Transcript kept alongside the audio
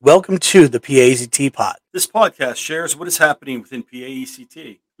Welcome to the PETE&C pod. This podcast shares what is happening within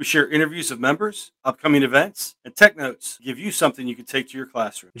PETC. We share interviews of members, upcoming events, and tech notes to give you something you can take to your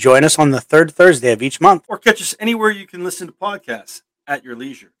classroom. Join us on the third Thursday of each month. Or catch us anywhere you can listen to podcasts at your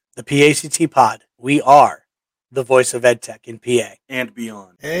leisure. The PETE pod. We are the voice of EdTech in PA. And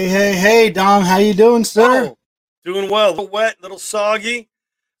beyond. Hey, Dom. How you doing, sir? Oh, doing well. A little wet, a little soggy.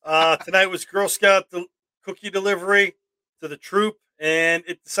 Tonight was Girl Scout cookie delivery to the troop, and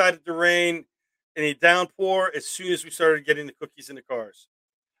it decided to rain in a downpour as soon as we started getting the cookies in the cars.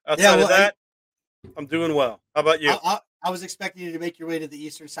 Outside of that, I'm doing well. How about you? I was expecting you to make your way to the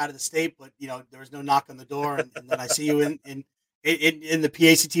eastern side of the state, but there was no knock on the door, and then I see you in the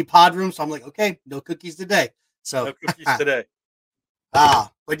PACT pod room, so I'm like, okay, no cookies today. So no cookies today.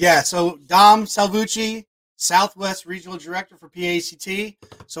 But yeah, so Dom Salvucci, Southwest Regional Director for PACT.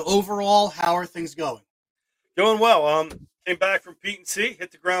 So overall, how are things going? Going well. Came back from PETE&C, hit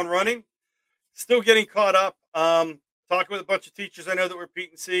the ground running. Still getting caught up. Talking with a bunch of teachers I know that were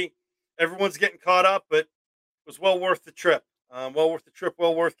PETE&C. Everyone's getting caught up, but it was well worth the trip. Well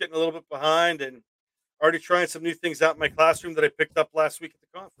worth getting a little bit behind, and already trying some new things out in my classroom that I picked up last week at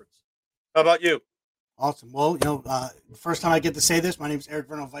the conference. How about you? Awesome. Well, first time I get to say this, my name is Eric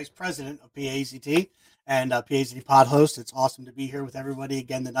Vernal, Vice President of PACT and PACT pod host. It's awesome to be here with everybody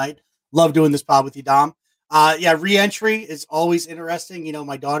again tonight. Love doing this pod with you, Dom. Re-entry is always interesting.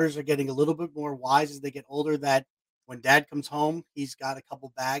 My daughters are getting a little bit more wise as they get older, that when dad comes home, he's got a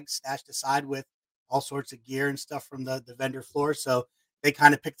couple bags stashed aside with all sorts of gear and stuff from the vendor floor. So they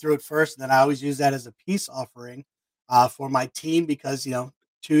kind of pick through it first. And then I always use that as a peace offering for my team because,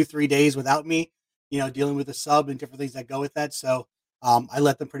 2-3 days without me, dealing with the sub and different things that go with that. So I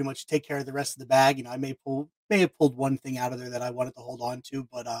let them pretty much take care of the rest of the bag. I may have pulled one thing out of there that I wanted to hold on to,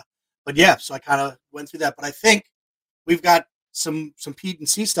 but yeah, so I kind of went through that. But I think we've got some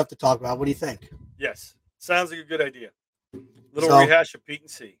PETE&C stuff to talk about. What do you think? Yes, sounds like a good idea. Rehash of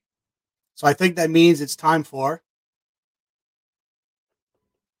PETE&C. So I think that means it's time for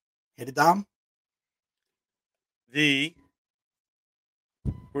hit it, Dom. Where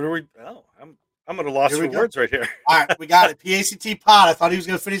are we? Oh, I'm at a loss for words right here. All right, we got it. PACT pod. I thought he was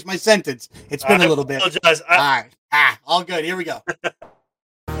going to finish my sentence. It's been a little bit. Apologize. All right. All good. Here we go.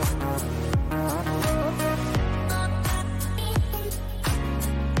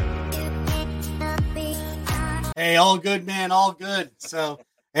 Hey, all good, man. All good. So,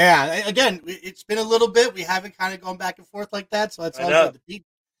 yeah, again, it's been a little bit. We haven't kind of gone back and forth like that, so it's all good.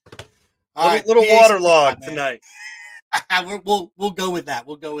 Little waterlogged tonight. We'll go with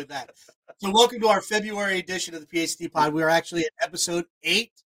that. So, welcome to our February edition of the PACT pod. We are actually at episode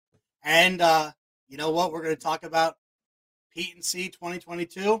 8, and you know what? We're going to talk about PETE&C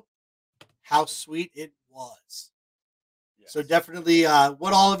 2022. How sweet it was. Yes. So definitely,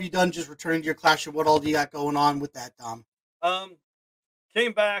 what all have you done? Just returning to your classroom. What all do you got going on with that, Dom?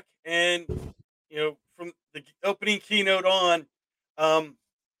 Came back and from the opening keynote on,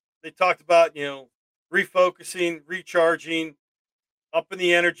 they talked about refocusing, recharging, upping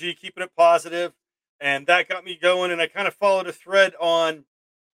the energy, keeping it positive, and that got me going. And I kind of followed a thread on,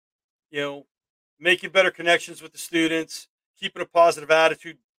 making better connections with the students, keeping a positive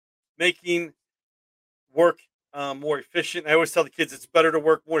attitude, making work more efficient. I always tell the kids it's better to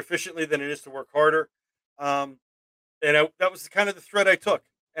work more efficiently than it is to work harder. That was kind of the thread I took.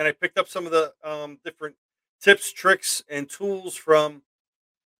 And I picked up some of the different tips, tricks, and tools from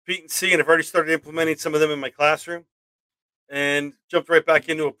PETE&C, and I've already started implementing some of them in my classroom. And jumped right back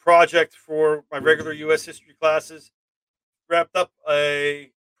into a project for my regular U.S. history classes. Wrapped up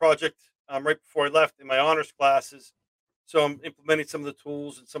a project right before I left in my honors classes. So I'm implementing some of the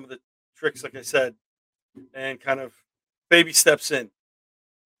tools and some of the tricks, like I said, and kind of baby steps in.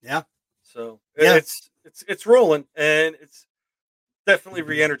 Yeah. So it's rolling, and it's definitely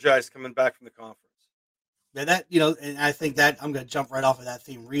re-energized coming back from the conference. Yeah, and I think that I'm going to jump right off of that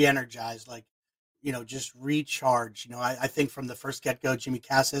theme, re-energized, just recharge. I think from the first get-go, Jimmy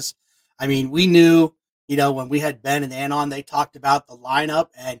Cassis, we knew, when we had Ben and Ann on, they talked about the lineup,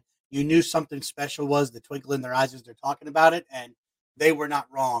 and you knew something special was the twinkle in their eyes as they're talking about it, and they were not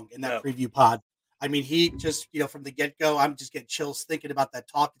wrong in that preview pod. He just, from the get-go, I'm just getting chills thinking about that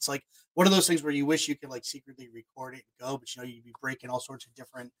talk. It's like one of those things where you wish you could secretly record it and go, but you'd be breaking all sorts of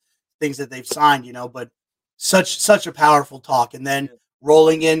different things that they've signed, but such a powerful talk. And then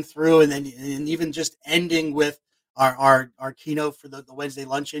rolling in through and even just ending with our keynote for the Wednesday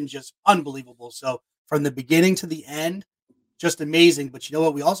luncheon, just unbelievable. So from the beginning to the end, just amazing. But you know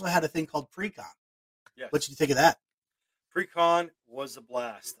what? We also had a thing called pre-con. Yes. What did you think of that? Pre-con was a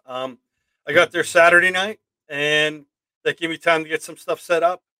blast. I got there Saturday night, and that gave me time to get some stuff set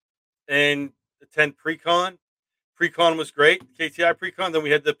up. and attend pre-con. Pre-con was great, KTI pre-con. Then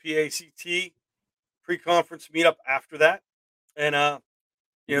we had the PACT pre-conference meetup after that. And,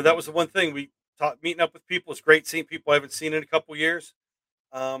 that was the one thing we taught meeting up with people. It's great seeing people I haven't seen in a couple years.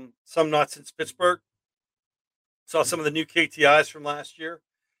 Some not since Pittsburgh. Saw some of the new KTIs from last year,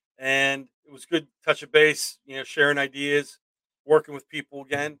 and it was good touch of base, sharing ideas, working with people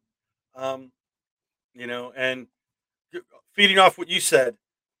again. Um, and feeding off what you said,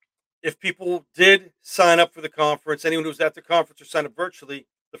 if people did sign up for the conference, anyone who was at the conference or signed up virtually,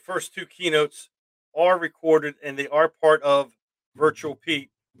 the first two keynotes are recorded and they are part of Virtual Pete.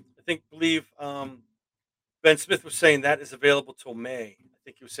 Believe Ben Smith was saying that is available till May. I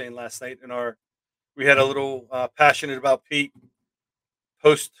think he was saying last night we had a little passionate about Pete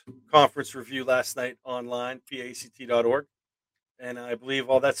post conference review last night online, pact.org. And I believe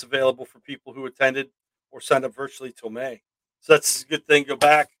all that's available for people who attended or signed up virtually till May. So that's a good thing. Go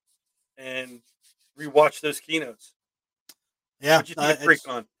back and rewatch those keynotes. Yeah. What'd you think of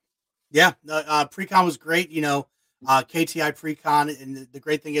pre-con? Yeah. Pre-con was great. KTI pre-con. And the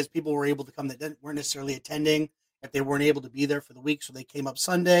great thing is people were able to come that weren't necessarily attending if they weren't able to be there for the week. So they came up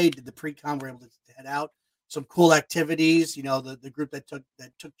Sunday, did the pre-con, were able to head out. Some cool activities, the group that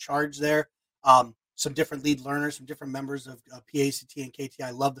took charge there. Some different lead learners, some different members of PACT and KTI.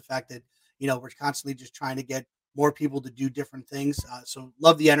 I love the fact that, we're constantly just trying to get more people to do different things. So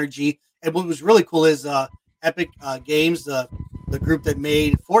love the energy. And what was really cool is Epic Games, the group that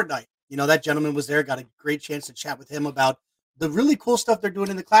made Fortnite. That gentleman was there, got a great chance to chat with him about the really cool stuff they're doing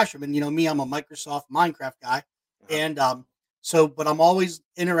in the classroom. And, me, I'm a Microsoft Minecraft guy. Uh-huh. And but I'm always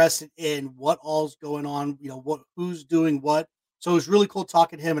interested in what all's going on, who's doing what. So it was really cool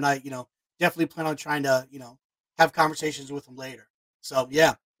talking to him. And I, definitely plan on trying to, have conversations with him later. So,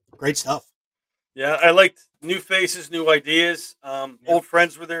 yeah, great stuff. Yeah, I liked new faces, new ideas. Old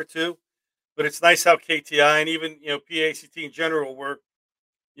friends were there too. But it's nice how KTI and even, PACT in general were,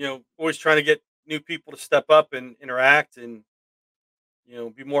 always trying to get new people to step up and interact and,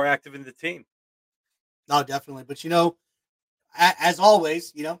 be more active in the team. No, definitely. But, as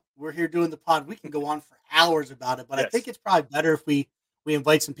always, we're here doing the pod. We can go on for hours about it, but yes. I think it's probably better if we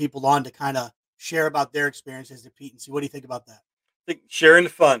invite some people on to kind of share about their experiences at PETE&C. What do you think about that? I think sharing the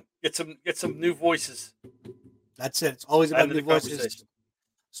fun. Get some new voices. That's it. It's always about new voices.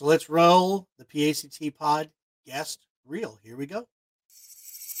 So let's roll the PACT pod guest reel. Here we go.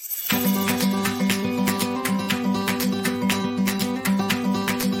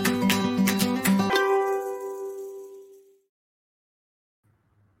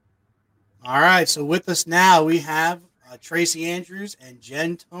 All right. So with us now, we have Tracy Andrews and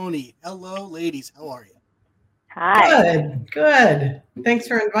Jen Tony. Hello, ladies. How are you? Hi. Good. Thanks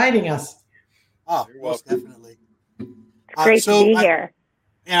for inviting us. Oh, most definitely. Great to be here.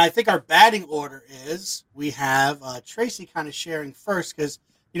 And I think our batting order is we have Tracy kind of sharing first because,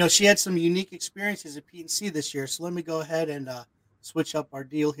 she had some unique experiences at PETE&C this year. So let me go ahead and switch up our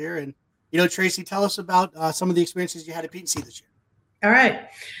deal here. And, Tracy, tell us about some of the experiences you had at PETE&C this year. All right.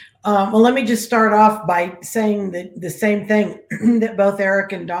 Well, let me just start off by saying the same thing that both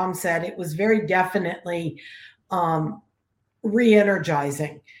Eric and Dom said. It was very definitely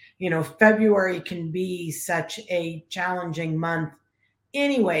re-energizing. February can be such a challenging month.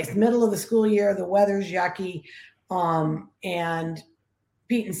 Anyways, middle of the school year, the weather's yucky, and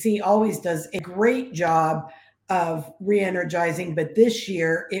PETE&C always does a great job of re-energizing, but this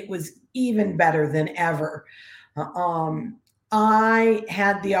year it was even better than ever. I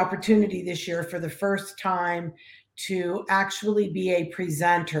had the opportunity this year for the first time to actually be a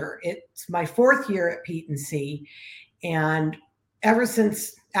presenter. It's my fourth year at PETE&C, and ever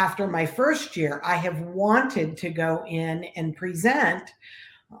since after my first year, I have wanted to go in and present,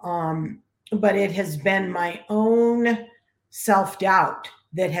 but it has been my own self-doubt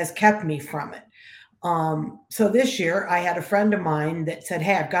that has kept me from it. So this year I had a friend of mine that said,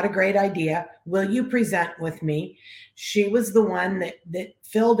 "Hey, I've got a great idea. Will you present with me?" She was the one that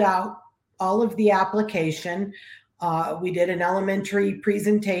filled out all of the application. We did an elementary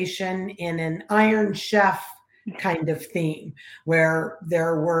presentation in an Iron Chef kind of theme where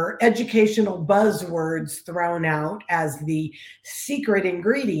there were educational buzzwords thrown out as the secret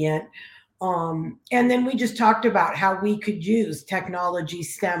ingredient. And then we just talked about how we could use technology,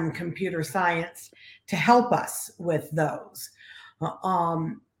 STEM, computer science to help us with those.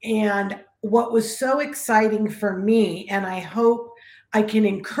 And what was so exciting for me, and I hope I can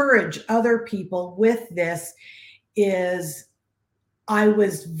encourage other people with this, is I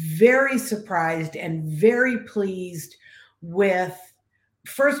was very surprised and very pleased with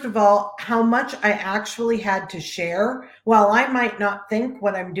first of all, how much I actually had to share. While I might not think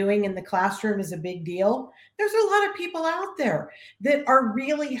what I'm doing in the classroom is a big deal, there's a lot of people out there that are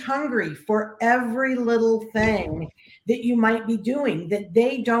really hungry for every little thing that you might be doing, that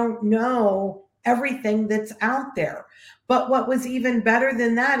they don't know everything that's out there. But what was even better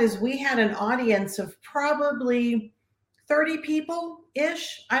than that is we had an audience of probably 30 people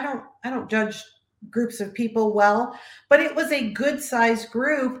ish. I don't judge groups of people well, but it was a good sized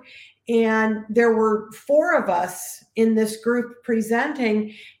group, and there were four of us in this group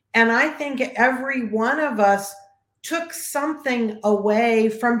presenting, and I think every one of us took something away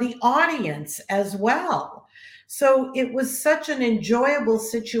from the audience as well. So it was such an enjoyable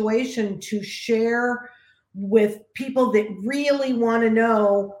situation to share with people that really want to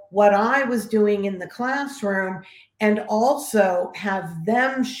know what I was doing in the classroom, and also have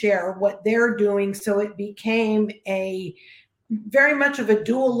them share what they're doing. So it became a very much of a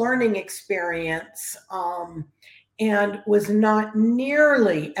dual learning experience, and was not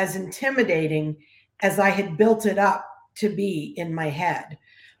nearly as intimidating as I had built it up to be in my head.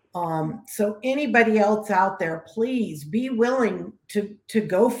 So anybody else out there, please be willing to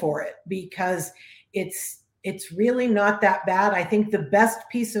go for it, because it's really not that bad. I think the best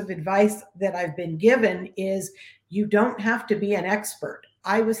piece of advice that I've been given is you don't have to be an expert.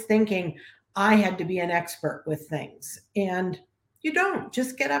 I was thinking I had to be an expert with things, and you don't.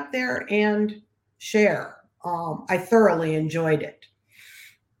 Just get up there and share. I thoroughly enjoyed it.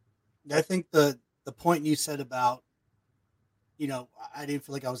 I think the point you said about, I didn't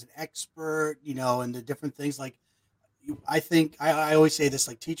feel like I was an expert, and the different things, like, I think I always say this,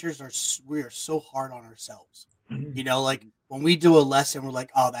 like, we are so hard on ourselves. Like when we do a lesson, we're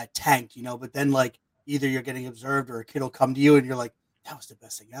like, oh, that tanked, but then, like, either you're getting observed or a kid will come to you and you're like, that was the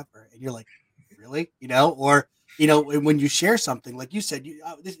best thing ever. And you're like, really? Or, when you share something, like you said,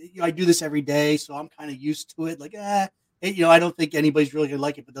 I do this every day, so I'm kind of used to it. Like, I don't think anybody's really gonna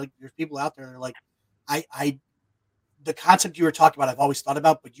like it, but like, there's people out there that are like, the concept you were talking about, I've always thought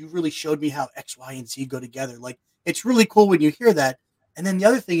about, but you really showed me how X, Y, and Z go together. Like, it's really cool when you hear that. And then the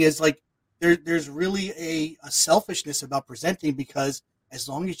other thing is, like, there's really a selfishness about presenting, because as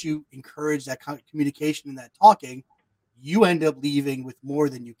long as you encourage that communication and that talking, you end up leaving with more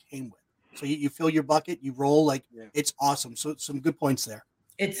than you came with. So you fill your bucket, you roll, like, It's awesome. So some good points there.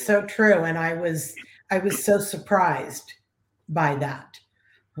 It's so true. And I was so surprised by that.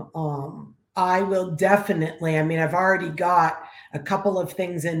 I will definitely, I've already got a couple of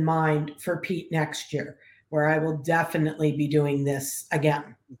things in mind for Pete next year, where I will definitely be doing this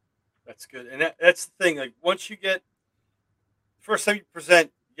again. That's good. And that's the thing. Like, once you get, first time you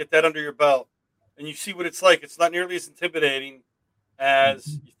present, you get that under your belt and you see what it's like. It's not nearly as intimidating as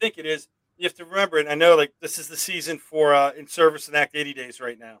you think it is. You have to remember, and I know, like, this is the season for in service and Act 80 days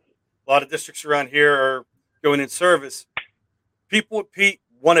right now. A lot of districts around here are going in service. People at Pete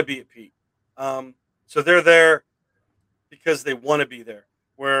want to be at Pete. So they're there because they want to be there.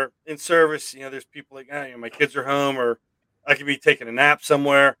 Where in service, there's people like, my kids are home, or I could be taking a nap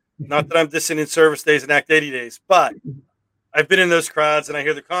somewhere. Not that I'm dissing in service days and Act 80 days, but I've been in those crowds and I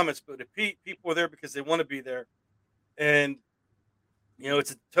hear the comments. But at Pete, people are there because they want to be there. And,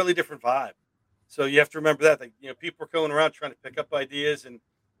 it's a totally different vibe. So you have to remember that. Like, people are going around trying to pick up ideas, and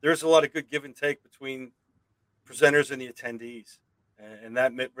there's a lot of good give and take between presenters and the attendees. And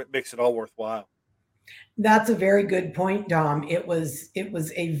that makes it all worthwhile. That's a very good point, Dom. It was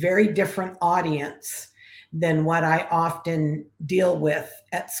a very different audience than what I often deal with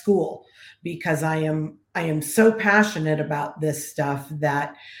at school, because I am so passionate about this stuff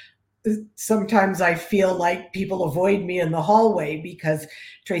that sometimes I feel like people avoid me in the hallway because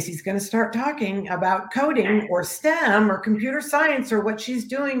Tracy's going to start talking about coding or STEM or computer science or what she's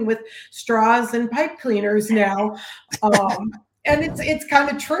doing with straws and pipe cleaners now. And it's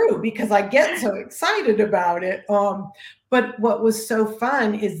kind of true, because I get so excited about it. But what was so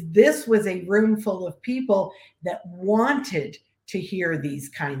fun is this was a room full of people that wanted to hear these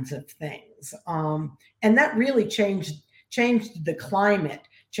kinds of things. And that really changed the climate,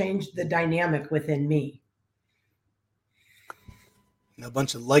 changed the dynamic within me. A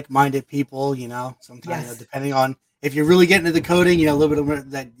bunch of like-minded people, sometimes, depending on if you're really getting into the coding, a little bit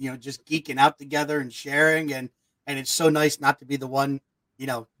of that, just geeking out together and sharing. And it's so nice not to be the one,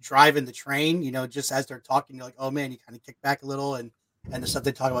 driving the train, just as they're talking, you're like, oh man, you kind of kick back a little, and the stuff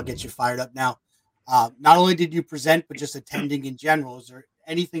they talk about gets you fired up. Now, not only did you present, but just attending in general, is there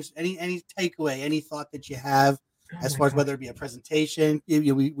anything, any takeaway, any thought that you have as far as whether it be a presentation?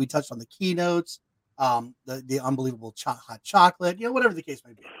 We touched on the keynotes, the unbelievable hot chocolate, whatever the case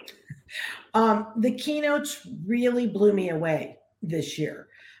may be. The keynotes really blew me away. this year.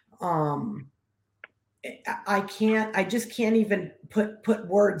 I just can't even put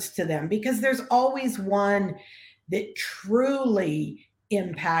words to them, because there's always one that truly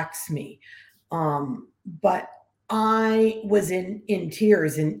impacts me. But I was in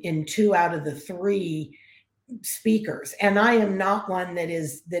tears in 2 out of the 3 speakers, and I am not one that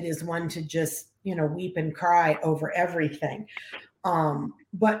is one to just, weep and cry over everything.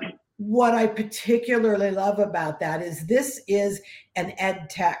 But what I particularly love about that is this is an ed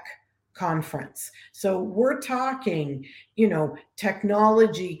tech conference. So we're talking,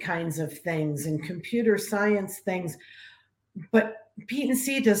 technology kinds of things and computer science things. But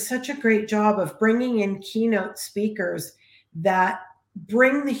PETE&C does such a great job of bringing in keynote speakers that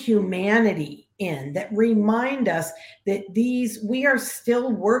bring the humanity in, that remind us that we are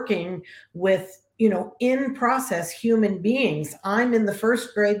still working with, in process human beings. I'm in the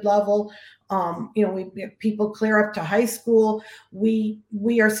first grade level. We have people clear up to high school. We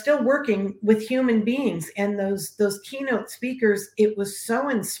are still working with human beings, and those keynote speakers, it was so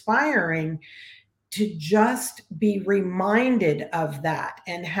inspiring to just be reminded of that,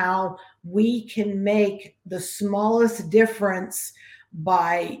 and how we can make the smallest difference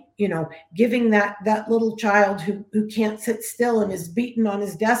by, giving that little child who can't sit still and is beaten on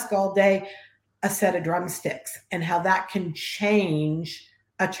his desk all day a set of drumsticks, and how that can change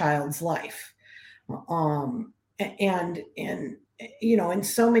a child's life. And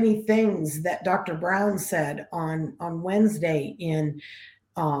so many things that Dr. Brown said on Wednesday in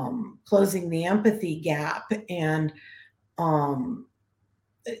closing the empathy gap, and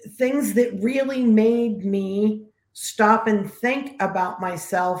things that really made me stop and think about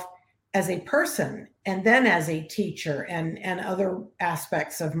myself as a person, and then as a teacher, and other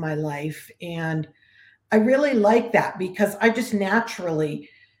aspects of my life. And I really like that, because I just naturally,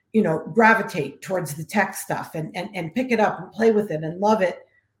 gravitate towards the tech stuff, and pick it up and play with it and love it.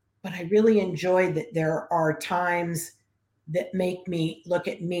 But I really enjoy that there are times that make me look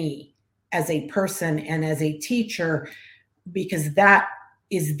at me as a person and as a teacher, because that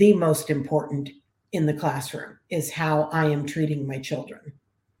is the most important in the classroom, is how I am treating my children.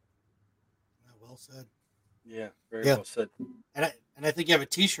 Well said. Yeah, very well said. And I think you have a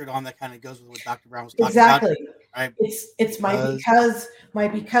T-shirt on that kind of goes with what Dr. Brown was talking exactly. about. Right? It's my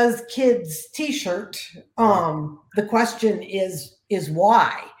because kids T-shirt. The question is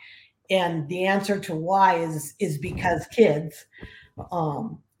why, and the answer to why is because kids.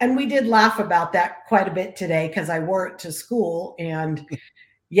 And we did laugh about that quite a bit today, because I wore it to school. And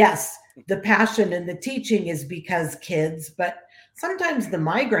yes, the passion and the teaching is because kids, but sometimes the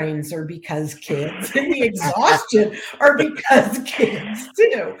migraines are because kids, and the exhaustion are because kids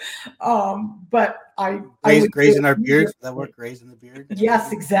too. But grazing our beards. That work, grazing the beard.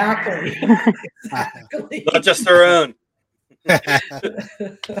 Yes, exactly. Exactly. Not just their own.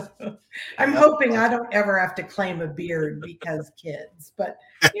 I'm hoping I don't ever have to claim a beard because kids, but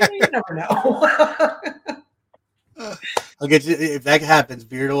you never know. I'll get you if that happens.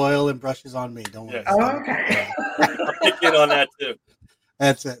 Beard oil and brushes on me. Don't worry. Oh, okay. I'll get on that too.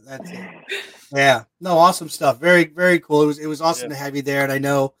 That's it. Yeah. No, awesome stuff. Very, very cool. It was awesome to have you there. And I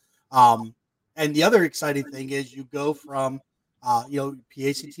know, and the other exciting thing is you go from,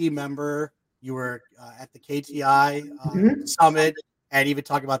 PETE&C member, you were at the KTI summit, and even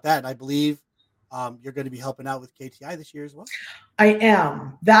talk about that. And I believe you're going to be helping out with KTI this year as well. I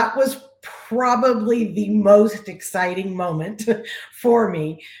am. That was probably the most exciting moment for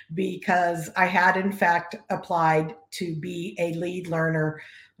me, because I had in fact applied to be a lead learner.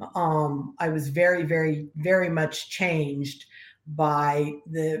 I was very, very, very much changed by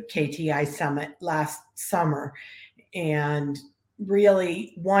the KTI summit last summer, and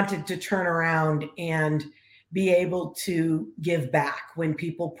really wanted to turn around and be able to give back. When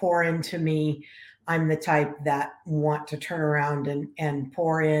people pour into me, I'm the type that want to turn around and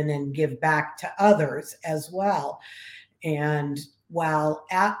pour in and give back to others as well. And while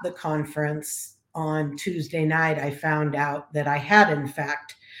at the conference on Tuesday night, I found out that I had in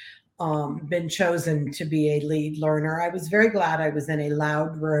fact been chosen to be a lead learner. I was very glad I was in a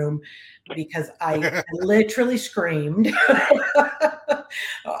loud room, because I literally screamed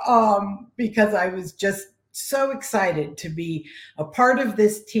because I was just so excited to be a part of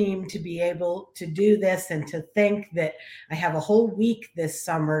this team, to be able to do this, and to think that I have a whole week this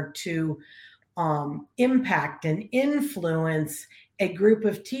summer to impact and influence a group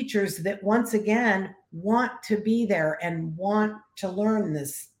of teachers that once again want to be there and want to learn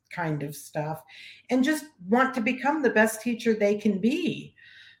this kind of stuff, and just want to become the best teacher they can be.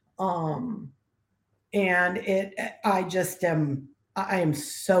 And I just am I am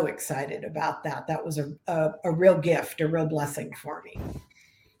so excited about that. That was a real gift, a real blessing for me.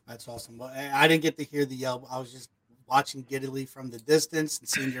 That's awesome. Well, I didn't get to hear the yell. I was just watching giddily from the distance and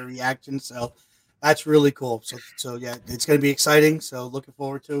seeing your reaction. So that's really cool. So yeah, it's going to be exciting. So looking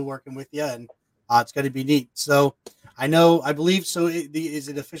forward to working with you, and it's going to be neat. So I believe so. Is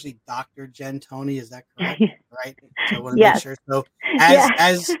it officially Dr. Jen Tony? Is that correct? Right. So I want to make sure. So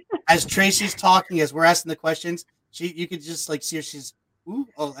as Tracy's talking, as we're asking the questions, you could just like see her. She's ooh,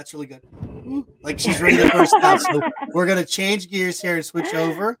 oh, that's really good. Ooh, like she's ready to burst out. So we're gonna change gears here and switch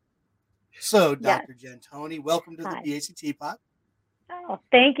over. So, Dr. Jen Tony, welcome to the PETE pod. Oh,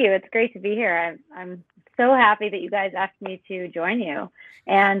 thank you. It's great to be here. I'm so happy that you guys asked me to join you.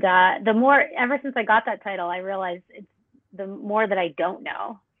 And ever since I got that title, I realized it's the more that I don't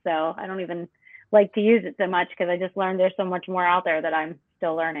know. So I don't even like to use it so much because I just learned there's so much more out there that I'm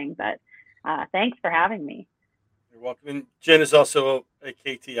still learning. But thanks for having me. You're welcome. And Jen is also a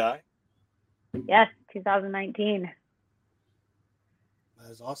KTI. Yes, 2019. That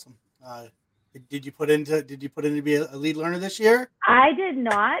is awesome. Did you put in to be a lead learner this year? I did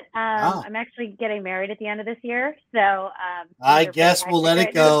not. I'm actually getting married at the end of this year, so I guess we'll let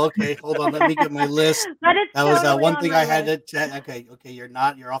it go. Okay, hold on. Let me get my list. But it's that was totally one thing I had list. to check. Okay, you're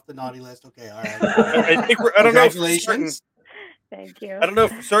not. You're off the naughty list. Okay, all right. I think I don't know. Congratulations. Thank you. I don't know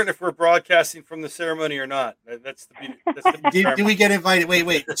for certain if we're broadcasting from the ceremony or not. That's the did we get invited?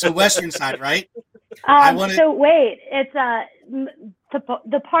 Wait. So Western side, right? So wait, it's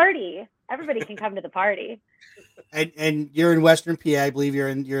the party. Everybody can come to the party. And you're in Western PA, I believe you're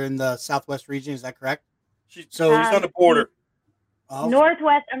in the Southwest region. Is that correct? She's on the border.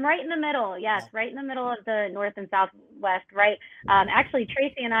 Northwest. I'm right in the middle. Yes, right in the middle of the North and Southwest. Right. Actually,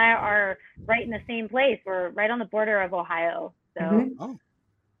 Tracy and I are right in the same place. We're right on the border of Ohio. So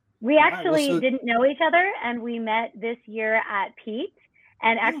we actually didn't know each other, and we met this year at PETE.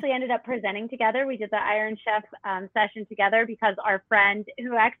 And actually ended up presenting together. We did the Iron Chef session together because our friend,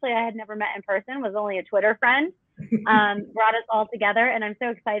 who actually I had never met in person, was only a Twitter friend, brought us all together. And I'm so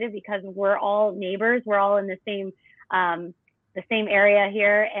excited because we're all neighbors. We're all in the same area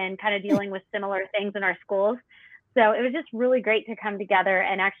here and kind of dealing with similar things in our schools. So it was just really great to come together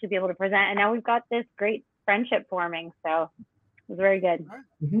and actually be able to present. And now we've got this great friendship forming. So it was very good.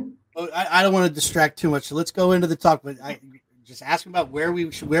 Well, I don't want to distract too much. So let's go into the talk. But just asking about where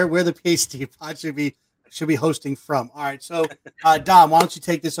the PETE pod should be hosting from. All right, so Dom, why don't you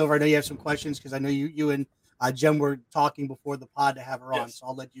take this over? I know you have some questions because I know you and Jen were talking before the pod to have her on. So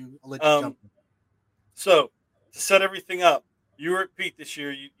I'll let you jump in. So to set everything up, you were at PETE this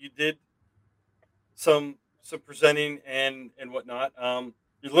year. You did some presenting and whatnot.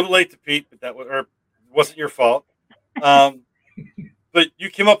 You're a little late to PETE, but it wasn't your fault. But you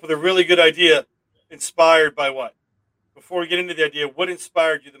came up with a really good idea, inspired by what? Before we get into the idea, what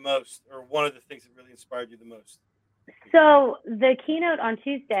inspired you the most, or one of the things that really inspired you the most? So the keynote on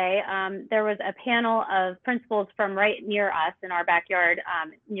Tuesday, there was a panel of principals from right near us in our backyard,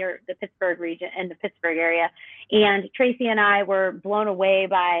 near the Pittsburgh region, in the Pittsburgh area. And Tracy and I were blown away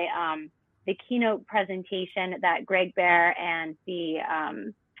by the keynote presentation that Greg Bear and the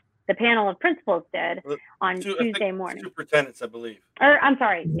panel of principals did on Tuesday morning. Superintendents, I believe. I'm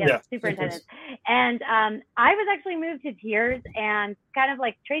sorry, yes, superintendents. And I was actually moved to tears, and kind of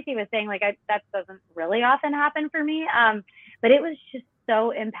like Tracy was saying, like that doesn't really often happen for me, but it was just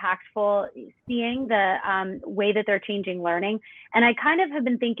so impactful seeing the way that they're changing learning. And I kind of have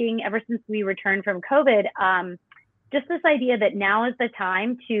been thinking ever since we returned from COVID, just this idea that now is the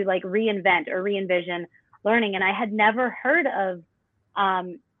time to like reinvent or re-envision learning. And I had never heard of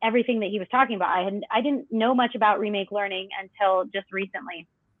everything that he was talking about. I didn't know much about remake learning until just recently.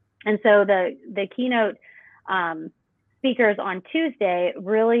 And so the keynote speakers on Tuesday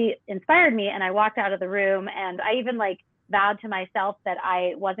really inspired me. And I walked out of the room, and I even like vowed to myself that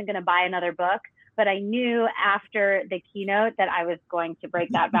I wasn't going to buy another book, but I knew after the keynote that I was going to break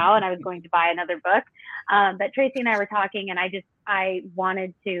that vow and I was going to buy another book. But Tracy and I were talking, and I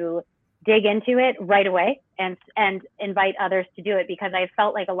wanted to dig into it right away and invite others to do it, because I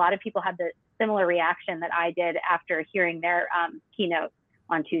felt like a lot of people had the similar reaction that I did after hearing their keynote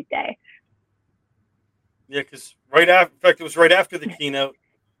on Tuesday. Yeah, because in fact, it was right after the keynote.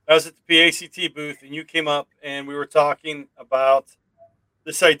 I was at the PETE booth, and you came up, and we were talking about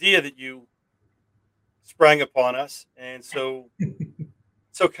this idea that you sprang upon us, and so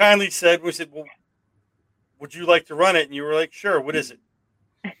kindly said, we said, well, would you like to run it? And you were like, sure. What is it?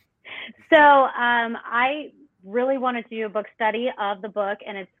 So I really wanted to do a book study of the book,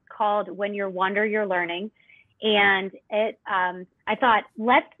 and it's called When You Wonder, You're Learning. And I thought,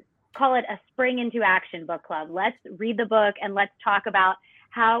 let's call it a spring into action book club. Let's read the book and let's talk about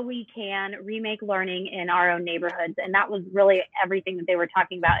how we can remake learning in our own neighborhoods. And that was really everything that they were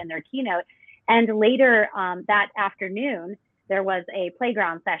talking about in their keynote. And later that afternoon, there was a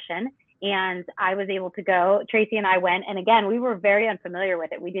playground session, and I was able to go. Tracy and I went, and again, we were very unfamiliar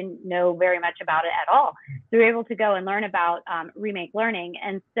with it. We didn't know very much about it at all. So we were able to go and learn about remake learning.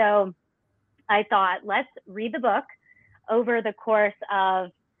 And so I thought, let's read the book over the course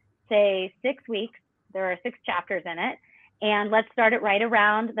of, say, 6 weeks. There are 6 chapters in it. And let's start it right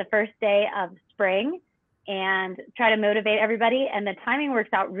around the first day of spring and try to motivate everybody. And the timing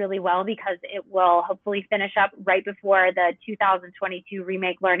works out really well because it will hopefully finish up right before the 2022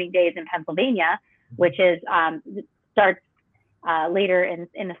 Remake Learning Days in Pennsylvania, which is starts later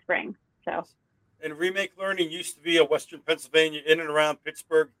in the spring. So, and Remake Learning used to be a Western Pennsylvania, in and around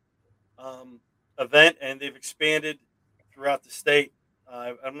Pittsburgh event, and they've expanded throughout the state.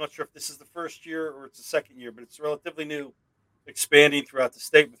 I'm not sure if this is the first year or it's the second year, but it's relatively new, expanding throughout the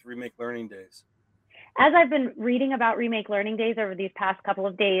state with Remake Learning Days. As I've been reading about Remake Learning Days over these past couple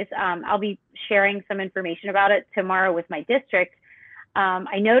of days, I'll be sharing some information about it tomorrow with my district.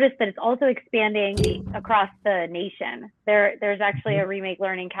 I noticed that it's also expanding across the nation. There's actually a Remake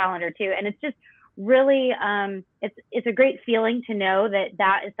Learning calendar too, and it's just really it's a great feeling to know that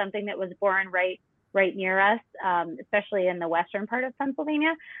that is something that was born right near us, especially in the western part of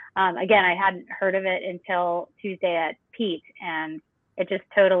Pennsylvania. Again, I hadn't heard of it until Tuesday at PETE, and it just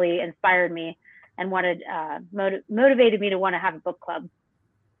totally inspired me and motivated me to want to have a book club.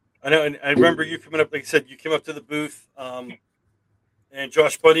 I know, and I remember you coming up, like I said, you came up to the booth, and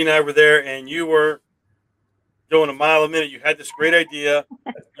Josh Buddy and I were there, and you were going a mile a minute. You had this great idea.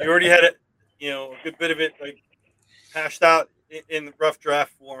 You already had it, a good bit of it like hashed out in the rough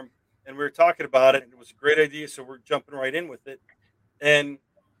draft form, and we were talking about it, and it was a great idea, so we're jumping right in with it. And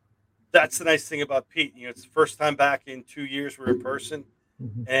that's the nice thing about PETE. It's the first time back in 2 years we're in person,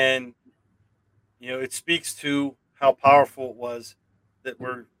 and it speaks to how powerful it was that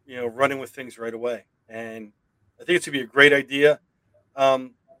we're running with things right away. And I think it's gonna be a great idea.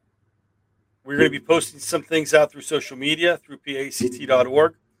 We're going to be posting some things out through social media, through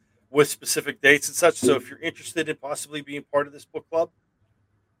PACT.org, with specific dates and such. So if you're interested in possibly being part of this book club,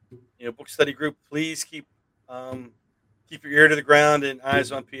 book study group, please keep your ear to the ground and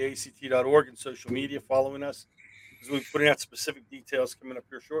eyes on PACT.org and social media, following us, because we'll be putting out specific details coming up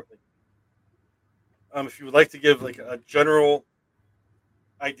here shortly. If you would like to give like a general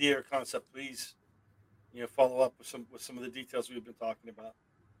idea or concept, please, follow up with some of the details we've been talking about.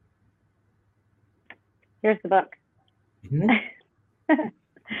 Here's the book.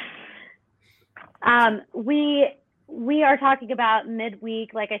 We are talking about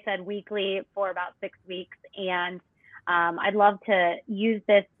midweek, like I said, weekly for about 6 weeks. And I'd love to use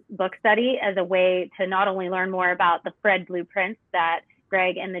this book study as a way to not only learn more about the Fred blueprints that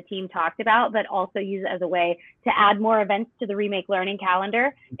Greg and the team talked about, but also use it as a way to add more events to the Remake Learning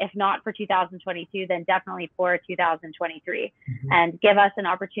calendar, if not for 2022, then definitely for 2023, and give us an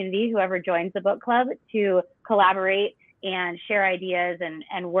opportunity, whoever joins the book club, to collaborate and share ideas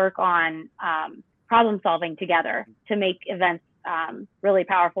and work on problem solving together to make events really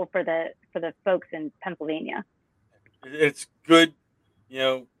powerful for the folks in Pennsylvania. It's good,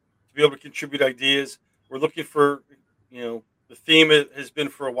 to be able to contribute ideas. We're looking for, the theme has been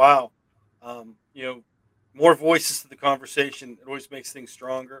for a while, more voices to the conversation. It always makes things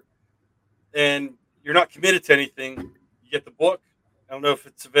stronger. And you're not committed to anything. You get the book. I don't know if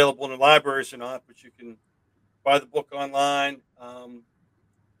it's available in the libraries or not, but you can buy the book online,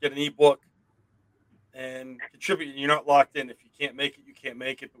 get an ebook, and contribute. You're not locked in. If you can't make it, you can't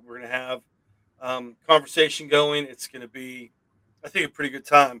make it. But we're going to have conversation going. It's going to be, I think, a pretty good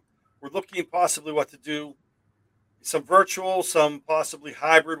time. We're looking possibly what to do. Some virtual, some possibly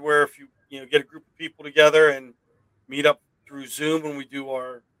hybrid, where if you get a group of people together and meet up through Zoom when we do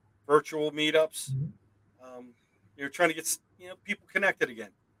our virtual meetups. You're trying to get people connected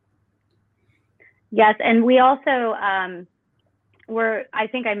again. Yes, and we also I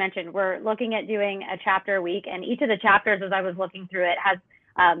think I mentioned we're looking at doing a chapter a week, and each of the chapters, as I was looking through it, has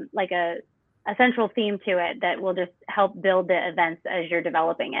like a central theme to it that will just help build the events as you're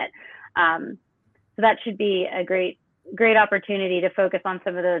developing it. So that should be a great opportunity to focus on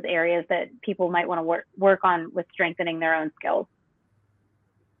some of those areas that people might want to work on with strengthening their own skills.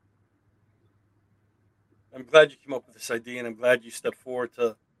 I'm glad you came up with this idea, and I'm glad you stepped forward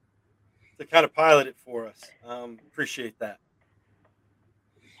to kind of pilot it for us. Appreciate that.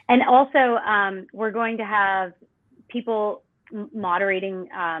 And also, we're going to have people moderating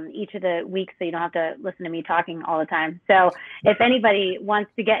each of the weeks, so you don't have to listen to me talking all the time. So if anybody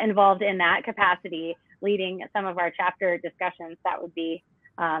wants to get involved in that capacity, leading some of our chapter discussions, that'd be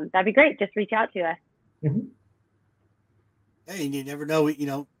great. Just reach out to us. Mm-hmm. Hey, and you never know.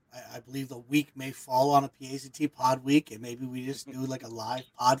 I believe the week may fall on a PETE&C pod week, and maybe we just do like a live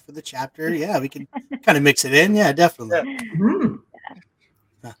pod for the chapter. Yeah, we can kind of mix it in. Yeah, definitely. Yeah. Mm-hmm.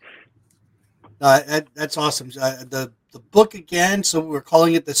 That's awesome. The book again. So we're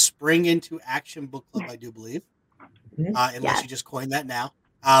calling it the Spring into Action Book Club, I do believe. Unless you just coined that now.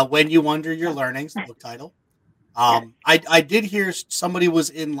 When You Wonder Your Learnings, the book title. I did hear somebody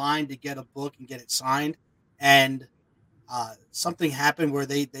was in line to get a book and get it signed, and something happened where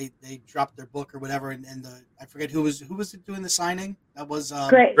they dropped their book or whatever, and I forget who was doing the signing. That was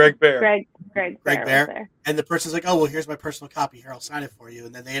Greg Bear. Greg Bear. And the person's like, "Oh, well, here's my personal copy. Here, I'll sign it for you."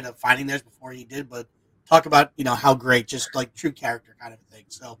 And then they ended up finding theirs before he did. But talk about how great, just like true character kind of thing.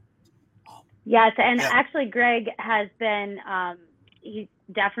 So yes, and actually, Greg has been he's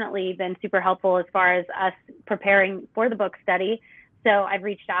definitely been super helpful as far as us preparing for the book study. So I've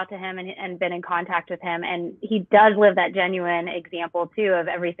reached out to him and been in contact with him, and he does live that genuine example too of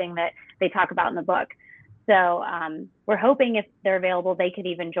everything that they talk about in the book. So we're hoping if they're available, they could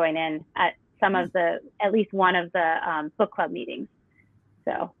even join in at at least one of the book club meetings.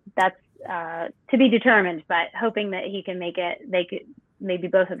 So that's to be determined, but hoping that he can make it. Maybe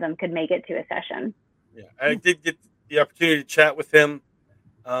both of them could make it to a session. Yeah, I did get the opportunity to chat with him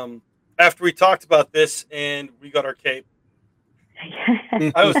after we talked about this, and we got our cape.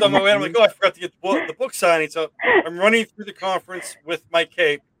 I was on my way. I'm like, I forgot to get the book signing. So I'm running through the conference with my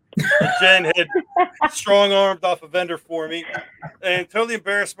cape. And Jen had strong-armed off a vendor for me, and totally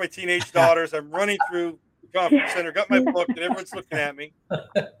embarrassed my teenage daughters. I'm running through the conference center, got my book, and everyone's looking at me.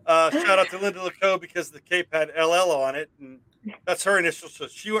 Shout out to Linda LeCaux because the cape had LL on it, and that's her initial. So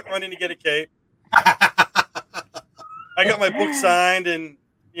she went running to get a cape. I got my book signed and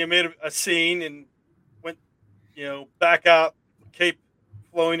made a scene and went back out. Cape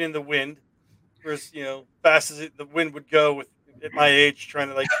flowing in the wind, whereas fast as the wind would go at my age, trying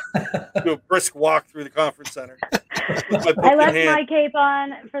to do a brisk walk through the conference center. I left my cape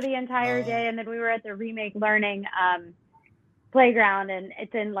on for the entire day, and then we were at the Remake Learning playground, and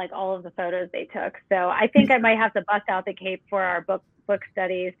it's in like all of the photos they took. So I think I might have to bust out the cape for our book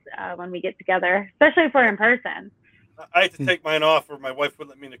studies when we get together, especially if we're in person. I had to take mine off, or my wife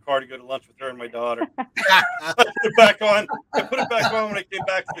wouldn't let me in the car to go to lunch with her and my daughter. I put it back on. I put it back on when I came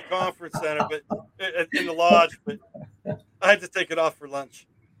back to the conference center, but in the lodge. But I had to take it off for lunch.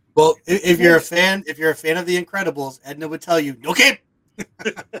 Well, if you're a fan of The Incredibles, Edna would tell you, no cape.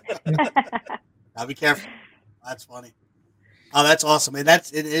 Now be careful. That's funny. Oh, that's awesome. And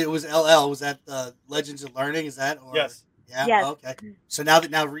it was LL. Was that Legends of Learning? Is that? Or, yes. Yeah. Yes. Okay. So now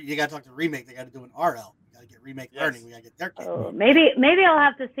you got to talk to Remake. They got to do an RL. Get Remake Learning. We gotta get their kid. Maybe I'll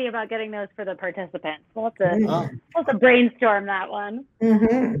have to see about getting those for the participants. We'll have to brainstorm that one.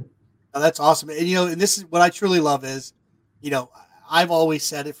 Mm-hmm. Oh, that's awesome. And and this is what I truly love is, I've always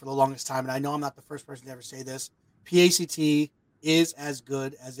said it for the longest time, and I know I'm not the first person to ever say this. PETE is as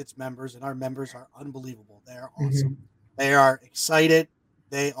good as its members, and our members are unbelievable. They are awesome. Mm-hmm. They are excited.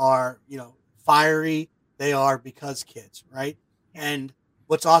 They are fiery. They are because kids, right? And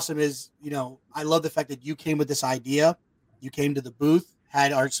what's awesome is, I love the fact that you came with this idea. You came to the booth,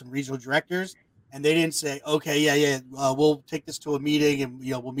 had some regional directors, and they didn't say, okay, we'll take this to a meeting and,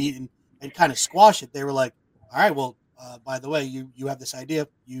 we'll meet and kind of squash it. They were like, all right, well, by the way, you have this idea.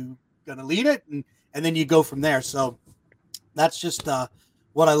 You going to lead it? And then you go from there. So that's just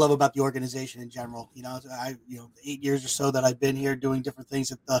what I love about the organization in general. 8 years or so that I've been here doing different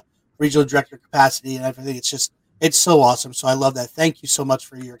things at the regional director capacity and everything. It's so awesome. So I love that. Thank you so much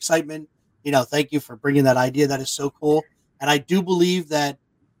for your excitement. Thank you for bringing that idea. That is so cool. And I do believe that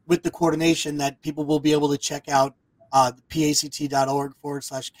with the coordination that people will be able to check out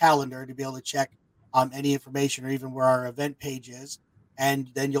PACT.org/calendar to be able to check any information or even where our event page is.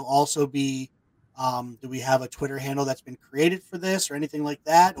 And then you'll also be, do we have a Twitter handle that's been created for this or anything like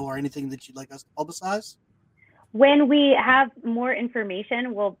that, or anything that you'd like us to publicize? When we have more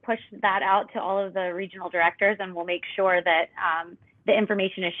information, we'll push that out to all of the regional directors, and we'll make sure that the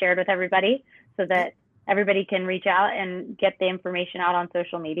information is shared with everybody so that everybody can reach out and get the information out on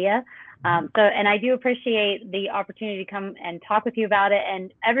social media. And I do appreciate the opportunity to come and talk with you about it,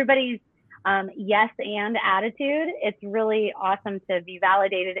 and everybody's yes and attitude. It's really awesome to be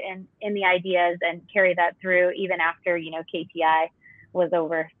validated in the ideas and carry that through even after, KTI was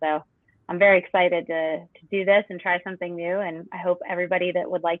over. So I'm very excited to do this and try something new, and I hope everybody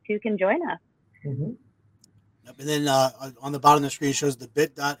that would like to can join us. Mm-hmm. Yep. And then on the bottom of the screen shows the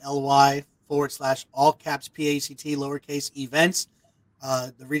bit.ly/all caps PACT lowercase events.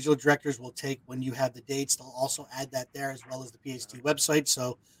 The regional directors will take when you have the dates. They'll also add that there as well as the PACT website.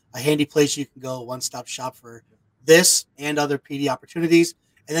 So a handy place you can go, one-stop shop for this and other PD opportunities.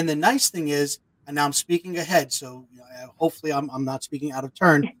 And then the nice thing is, and now I'm speaking ahead, so hopefully I'm not speaking out of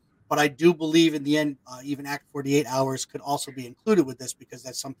turn, but I do believe in the end, even Act 48 hours could also be included with this because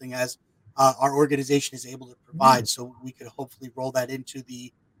that's something as our organization is able to provide. So we could hopefully roll that into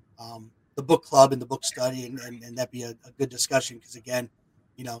the book club and the book study, and that'd be a good discussion because again,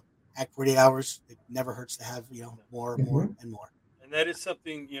 Act 48 hours, it never hurts to have more, and more. And that is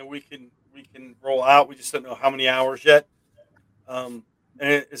something we can roll out. We just don't know how many hours yet. And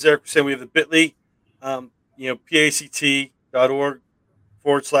as Eric was saying, we have the Bitly,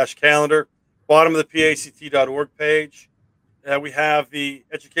 pact.org/calendar. Bottom of the pact.org page. We have the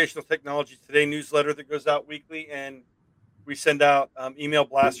Educational Technology Today newsletter that goes out weekly, and we send out email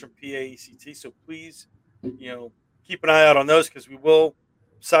blasts from PACT. So please, keep an eye out on those because we will,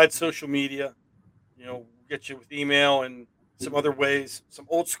 besides social media, get you with email and some other ways, some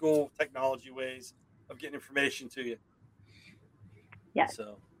old school technology ways of getting information to you. Yeah.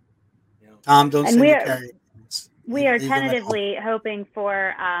 So, Tom, don't send your carry. We are tentatively hoping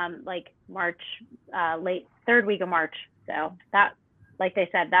for like March, late third week of March. So that, like they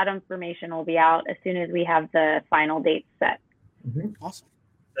said, that information will be out as soon as we have the final dates set. Mm-hmm. Awesome.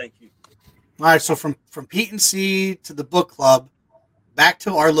 Thank you. All right. So from PETE&C to the book club, back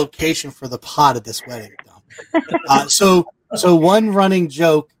to our location for the pod at this wedding. So one running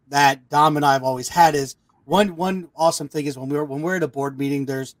joke that Dom and I have always had is one awesome thing is when we're at a board meeting,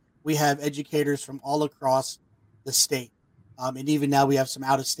 we have educators from all across the state, and even now we have some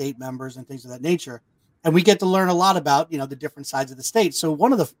out of state members and things of that nature, and we get to learn a lot about the different sides of the state. So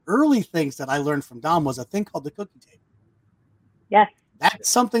one of the early things that I learned from Dom was a thing called the cookie table. Yes, that's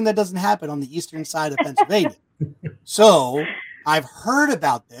something that doesn't happen on the eastern side of Pennsylvania. So I've heard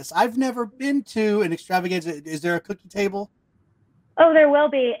about this. I've never been to an extravaganza. Is there a cookie table? Oh, there will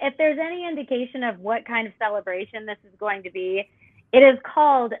be. If there's any indication of what kind of celebration this is going to be, it is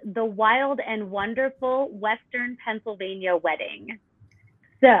called the Wild and Wonderful Western Pennsylvania Wedding.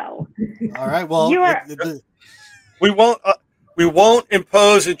 So, all right. Well, we won't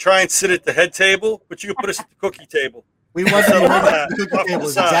impose and try and sit at the head table, but you can put us at the cookie table. We want to the cookie table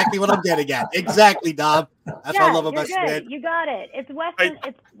is exactly what I'm getting at. Exactly, Dom. That's what I love about it. You got it. It's Western.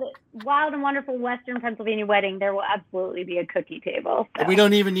 It's the Wild and Wonderful Western Pennsylvania Wedding. There will absolutely be a cookie table. So. We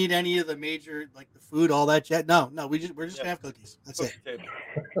don't even need any of the major the food, all that yet. No, we're just gonna have cookies. That's it.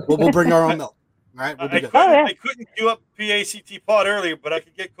 We'll bring our own milk. All right, we'll be good. I couldn't queue up PACT pod earlier, but I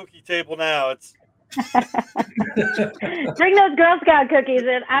could get cookie table now. It's. Bring those Girl Scout cookies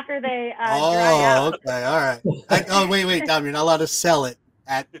in after they dry out. Okay, all right. Wait, Dom, you're not allowed to sell it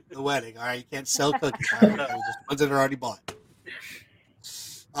at the wedding. All right, you can't sell cookies. All right? Just ones that are already bought.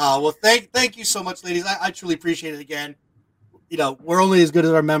 Well, thank you so much, ladies. I truly appreciate it. Again, we're only as good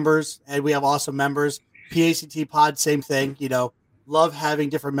as our members, and we have awesome members. PACT pod, same thing. Love having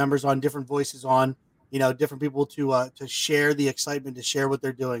different members on, different voices on. Different people to share the excitement, to share what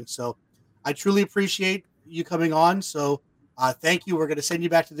they're doing. So. I truly appreciate you coming on. So thank you. We're going to send you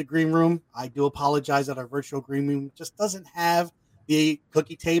back to the green room. I do apologize that our virtual green room just doesn't have the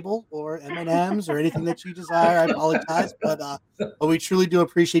cookie table or M&Ms or anything that you desire. I apologize, but we truly do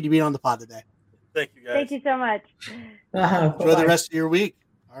appreciate you being on the pod today. Thank you, guys. Thank you so much. Enjoy the rest of your week.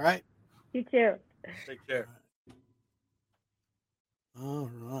 All right. You too. Take care. All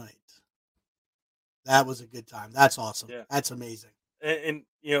right. That was a good time. That's awesome. Yeah. That's amazing. And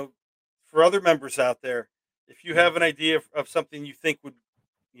for other members out there, if you have an idea of something you think would,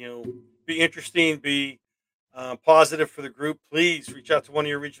 be interesting, be positive for the group, please reach out to one of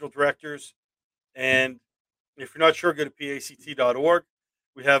your regional directors. And if you're not sure, go to pact.org.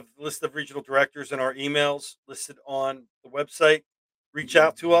 We have a list of regional directors and our emails listed on the website. Reach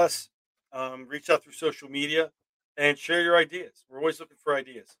out to us, reach out through social media, and share your ideas. We're always looking for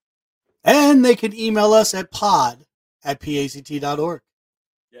ideas. And they can email us at pod@pact.org.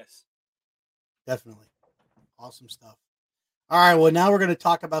 Yes. Definitely. Awesome stuff. All right. Well, now we're going to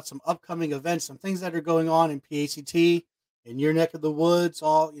talk about some upcoming events, some things that are going on in PACT, in your neck of the woods,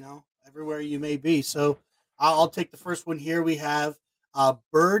 all, everywhere you may be. So I'll take the first one here. We have a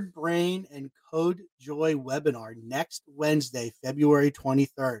Bird Brain and Code Joy webinar next Wednesday, February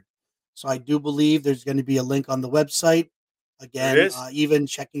 23rd. So I do believe there's going to be a link on the website. Again, even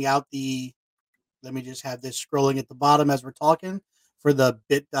checking out let me just have this scrolling at the bottom as we're talking. For the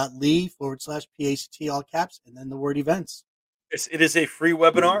bit.ly/PACT all caps and then the word events. It is a free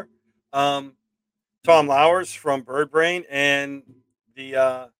webinar. Tom Lowers from Bird Brain, and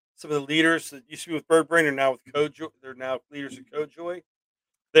the some of the leaders that used to be with Bird Brain are now with CodeJoy. They're now leaders at CodeJoy.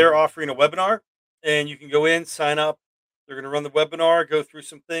 They're offering a webinar, and you can go in, sign up. They're going to run the webinar, go through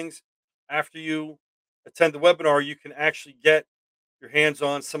some things. After you attend the webinar, you can actually get your hands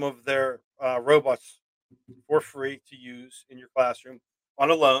on some of their robots for free to use in your classroom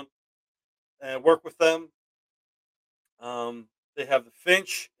on a loan and work with them. They have the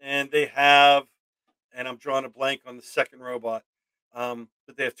Finch, and they have, and I'm drawing a blank on the second robot,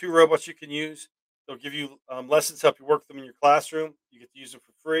 but they have two robots you can use. They'll give you lessons to help you work them in your classroom. You get to use them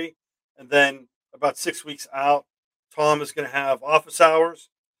for free. And then about 6 weeks out, Tom is going to have office hours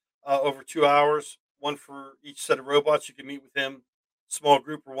over 2 hours, one for each set of robots. You can meet with him, small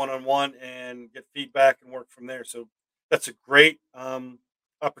group or one-on-one, and get feedback and work from there. So that's a great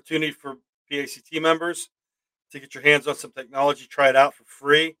opportunity for PACT members to get your hands on some technology, try it out for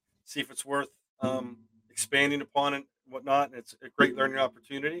free, see if it's worth expanding upon and whatnot. And it's a great learning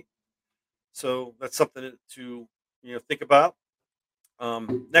opportunity. So that's something to think about.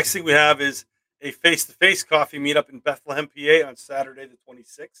 Next thing we have is a face-to-face coffee meetup in Bethlehem, PA on Saturday the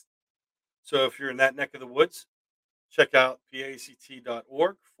 26th. So if you're in that neck of the woods, check out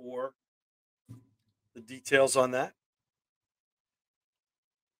PACT.org for the details on that.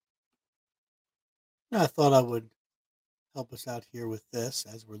 I thought I would help us out here with this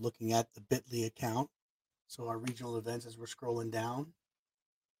as we're looking at the Bitly account. So our regional events as we're scrolling down.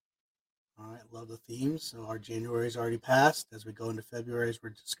 All right, love the themes. So our January is already passed. As we go into February, as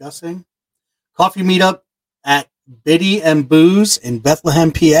we're discussing. Coffee meetup at Biddy and Booze in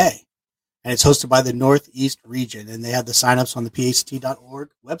Bethlehem, PA. And it's hosted by the Northeast region. And they have the signups on the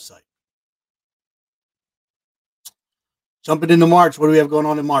PACT.org website. Jumping into March. What do we have going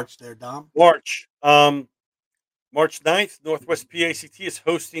on in March there, Dom? March 9th, Northwest PACT is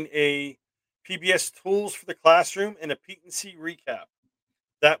hosting a PBS Tools for the Classroom and a PETE&C recap.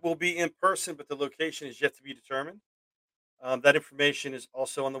 That will be in person, but the location is yet to be determined. That information is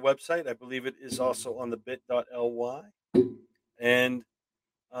also on the website. I believe it is also on the bit.ly. And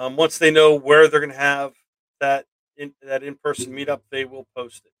once they know where they're going to have that in-person meetup, they will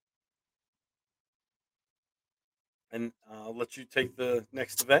post it. And I'll let you take the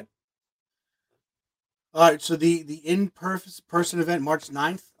next event. All right, so the in-person event, March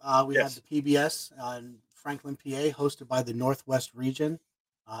 9th, we Yes. have the PBS in Franklin, PA, hosted by the Northwest region.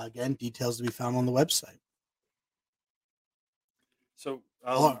 Again, details to be found on the website. So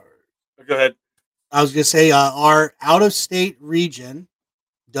go ahead. I was going to say our out-of-state region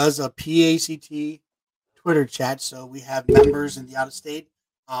does a PACT Twitter chat, so we have members in the out-of-state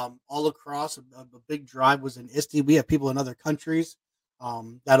all across. A big drive was in ISTE. We have people in other countries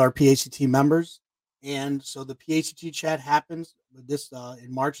that are PACT members. And so the PACT chat happens with this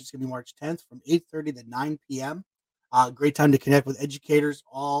in March. It's going to be March 10th from 8:30 to 9 p.m. Great time to connect with educators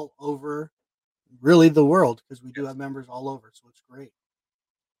all over, really the world, because we do have members all over. So it's great.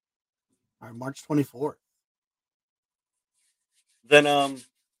 All right, March 24th. Then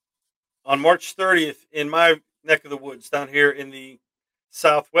on March 30th, in my neck of the woods down here in the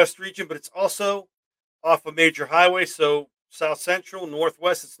Southwest region, but it's also off a major highway. So South Central,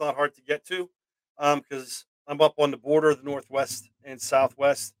 Northwest, it's not hard to get to because I'm up on the border of the Northwest and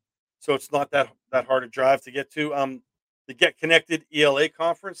Southwest. So it's not that hard to drive to get to. The Get Connected ELA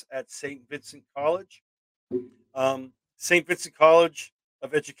conference at St. Vincent College. St. Vincent College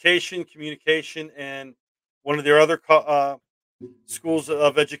of Education, Communication, and one of their other schools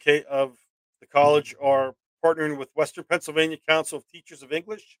of the college are partnering with Western Pennsylvania Council of Teachers of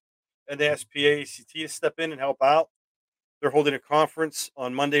English, and they asked PACT to step in and help out. They're holding a conference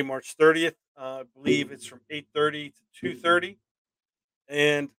on Monday, March 30th. I believe it's from 8:30 to 2:30,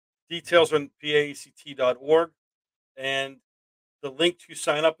 and details on PACT.org. And the link to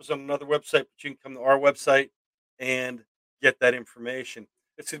sign up is on another website, but you can come to our website and get that information.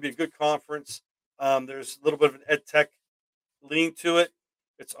 It's going to be a good conference. There's a little bit of an ed tech lean to it.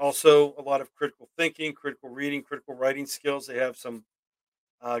 It's also a lot of critical thinking, critical reading, critical writing skills. They have some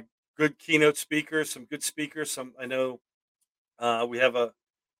good keynote speakers, some good speakers. I know we have a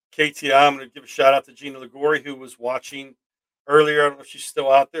KTI. I'm going to give a shout out to Gina Ligori, who was watching earlier. I don't know if she's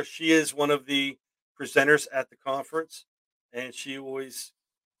still out there. She is one of the presenters at the conference, and she always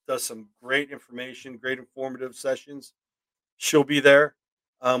does some great information, great informative sessions. She'll be there.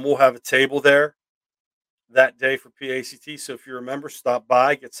 We'll have a table there that day for PACT. So if you're a member, stop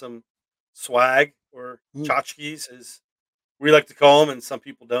by, get some swag or tchotchkes, as we like to call them, and some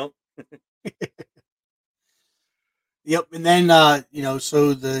people don't. Yep. And then,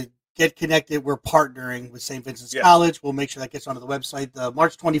 so the Get Connected, we're partnering with St. Vincent's College. We'll make sure that gets onto the website. The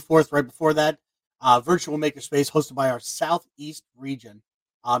March 24th, right before that, virtual makerspace hosted by our Southeast region.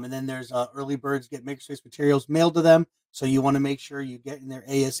 And then there's early birds get makerspace materials mailed to them. So you want to make sure you get in there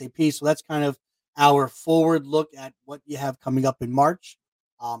ASAP. So that's kind of our forward look at what you have coming up in March.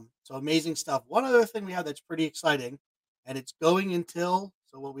 So amazing stuff. One other thing we have that's pretty exciting, and it's going until,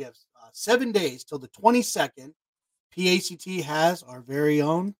 so what we have 7 days till the 22nd. PACT has our very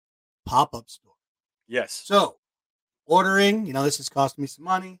own pop-up store. Yes. So ordering, this is costing me some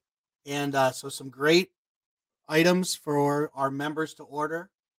money. And so some great items for our members to order.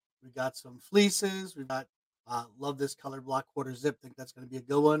 We've got some fleeces. We've got, love this color block quarter zip. Think that's going to be a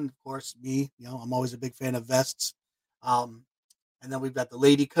good one. Of course, me, I'm always a big fan of vests. And then we've got the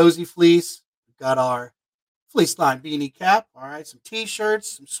lady cozy fleece. We've got our fleece line beanie cap. All right, some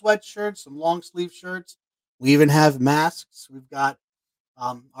t-shirts, some sweatshirts, some long sleeve shirts. We even have masks. We've got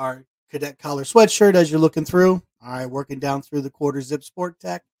our cadet collar sweatshirt as you're looking through. All right, working down through the quarter zip sport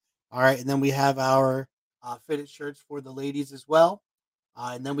tech. All right, and then we have our fitted shirts for the ladies as well.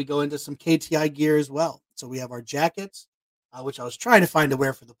 And then we go into some KTI gear as well. So we have our jackets, which I was trying to find to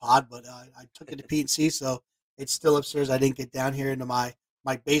wear for the pod, but I took it to PETE&C, so it's still upstairs. I didn't get down here into my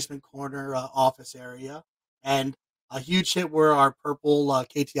basement corner office area. And a huge hit were our purple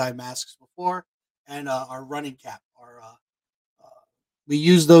KTI masks before, and our running cap. We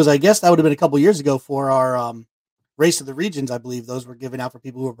used those, I guess that would have been a couple years ago for our Race of the Regions. I believe those were given out for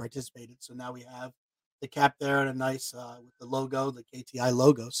people who have participated. So now we have the cap there and a nice with the logo, the KTI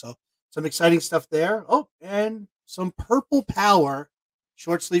logo. So some exciting stuff there. Oh, and some Purple Power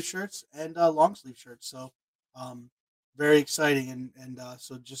short sleeve shirts and long sleeve shirts. So very exciting. And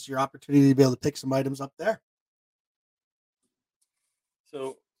so just your opportunity to be able to pick some items up there.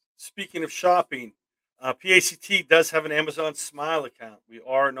 So speaking of shopping, PACT does have an Amazon Smile account. We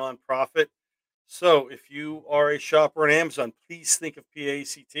are a nonprofit. So if you are a shopper on Amazon, please think of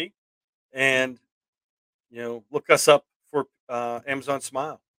PACT and, look us up for Amazon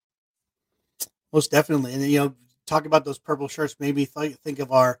Smile. Most definitely. And, talk about those purple shirts, maybe think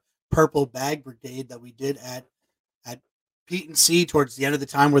of our purple bag brigade that we did at PETE&C towards the end of the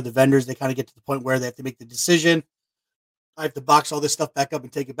time where the vendors, they kind of get to the point where they have to make the decision. I have to box all this stuff back up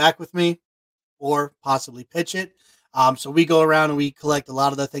and take it back with me or possibly pitch it. So we go around and we collect a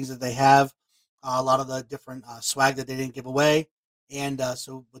lot of the things that they have, a lot of the different swag that they didn't give away. And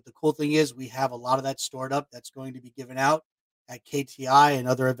but the cool thing is we have a lot of that stored up that's going to be given out at KTI and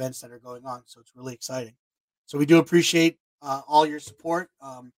other events that are going on. So it's really exciting. So we do appreciate all your support.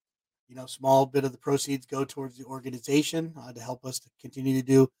 Small bit of the proceeds go towards the organization to help us to continue to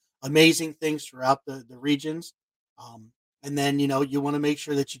do amazing things throughout the regions. And then, you want to make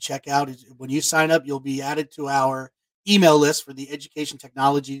sure that you check out when you sign up, you'll be added to our email list for the Education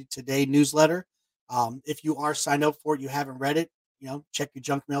Technology Today newsletter. If you are signed up for it, you haven't read it, check your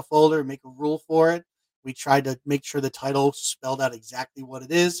junk mail folder, make a rule for it. We try to make sure the title spelled out exactly what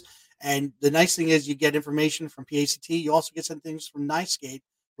it is. And the nice thing is you get information from PACT. You also get some things from NISCATE,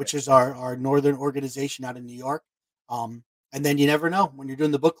 which is our northern organization out in New York. And then you never know. When you're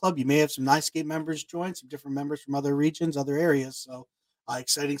doing the book club, you may have some NISCATE members join, some different members from other regions, other areas. So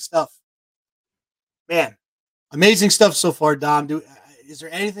exciting stuff. Man, amazing stuff so far, Dom. Is there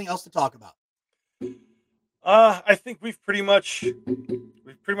anything else to talk about? I think we've pretty much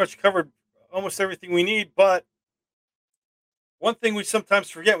covered almost everything we need. But one thing we sometimes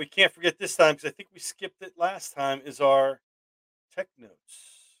forget, we can't forget this time because I think we skipped it last time, is our tech notes.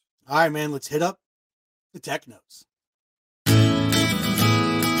 All right, man. Let's hit up the tech notes.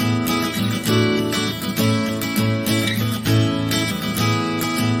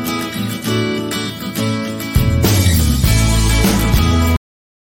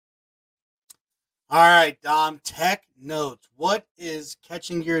 All right, Dom, tech notes. What is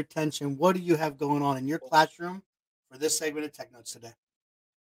catching your attention? What do you have going on in your classroom for this segment of tech notes today?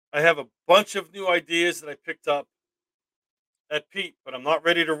 I have a bunch of new ideas that I picked up at Pete, but I'm not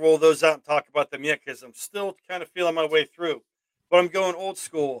ready to roll those out and talk about them yet because I'm still kind of feeling my way through. But I'm going old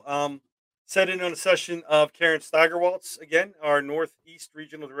school. Set in on a session of Karen Steigerwaltz, again, our Northeast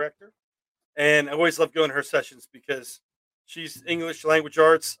Regional Director. And I always love going to her sessions because she's English language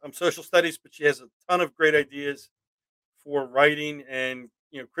arts. I'm social studies, but she has a ton of great ideas for writing and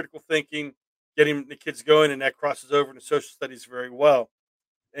critical thinking, getting the kids going, and that crosses over into social studies very well.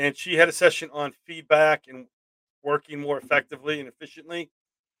 And she had a session on feedback and working more effectively and efficiently.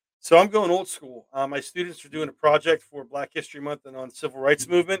 So I'm going old school. My students are doing a project for Black History Month and on the Civil Rights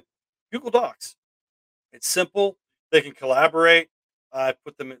Movement. Google Docs. It's simple. They can collaborate. I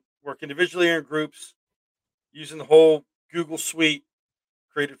put them work individually or in groups using the whole Google suite,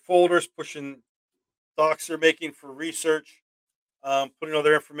 created folders, pushing docs they're making for research. putting all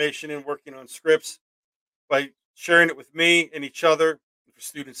their information in, working on scripts by sharing it with me and each other. If a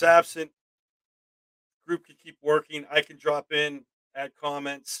student's absent, group can keep working. I can drop in, add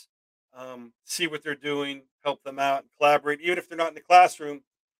comments, see what they're doing, help them out, and collaborate, even if they're not in the classroom,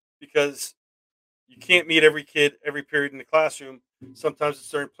 because you can't meet every kid every period in the classroom. Sometimes it's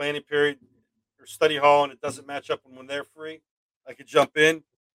during planning period or study hall, and it doesn't match up when they're free. I could jump in,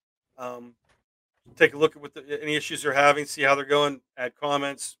 um, take a look at any issues they're having, see how they're going, add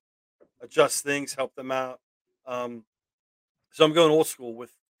comments, adjust things, help them out. Um, so I'm going old school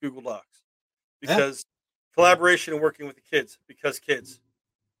with Google Docs Yeah. because collaboration and working with the kids, because kids,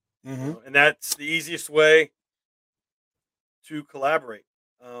 Mm-hmm. and that's the easiest way to collaborate.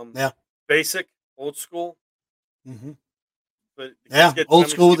 Yeah. Basic, old school, Mm-hmm. but the kids Yeah. get Old time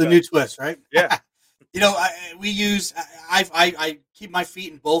to school with see a new better. twist, right? Yeah. I keep my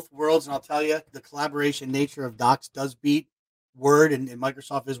feet in both worlds, and I'll tell you, the collaboration nature of Docs does beat Word, and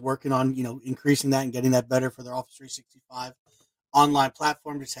Microsoft is working on, increasing that and getting that better for their Office 365 online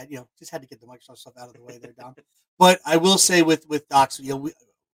platform. Just had to get the Microsoft stuff out of the way there, Dom. But I will say with Docs,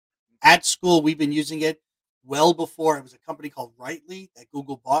 at school, we've been using it well before. It was a company called Rightly that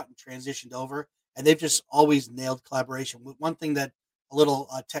Google bought and transitioned over, and they've just always nailed collaboration. One thing that a little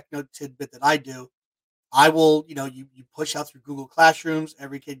tech note tidbit that I do, I will, you push out through Google Classrooms,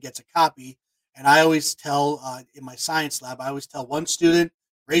 every kid gets a copy. And I always tell, in my science lab, I always tell one student,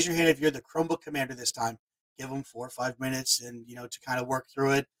 raise your hand if you're the Chromebook commander this time. Give them 4 or 5 minutes and, to kind of work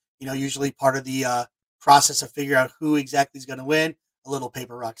through it. Usually part of the process of figure out who exactly is going to win. A little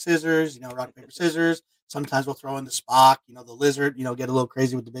paper, rock, scissors, rock, paper, scissors. Sometimes we'll throw in the Spock, the lizard, get a little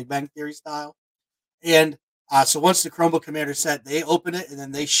crazy with the Big Bang Theory style. And so once the Chromebook commander set, they open it and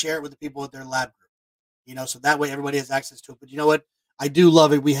then they share it with the people at their lab group. So that way everybody has access to it. But you know what? I do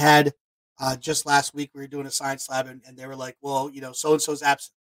love it. We had just last week, we were doing a science lab and they were like, well, so-and-so's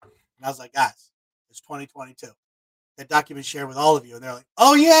absent. And I was like, guys, it's 2022. That document shared with all of you. And they're like,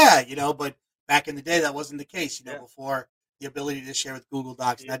 oh yeah, but back in the day, that wasn't the case, Yeah. before the ability to share with Google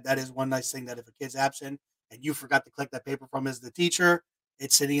Docs. Yeah. That is one nice thing, that if a kid's absent and you forgot to collect that paper from as the teacher,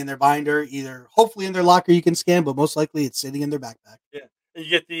 it's sitting in their binder, either hopefully in their locker you can scan, but most likely it's sitting in their backpack. Yeah. And you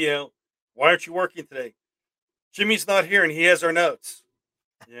get the, why aren't you working today? Jimmy's not here and he has our notes.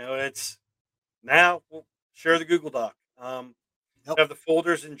 It's now we'll share the Google Doc. Yep. Have the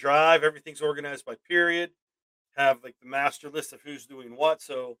folders in Drive. Everything's organized by period. Have like the master list of who's doing what.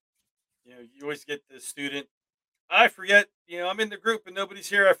 So, you always get the student. I forget, I'm in the group and nobody's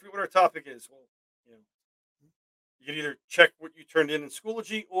here. I forget what our topic is. Well, you can either check what you turned in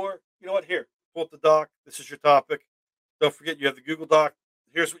Schoology or, here, pull up the doc. This is your topic. Don't forget you have the Google Doc.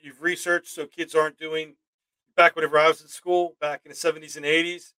 Here's what you've researched so kids aren't doing. Back whenever I was in school, back in the 70s and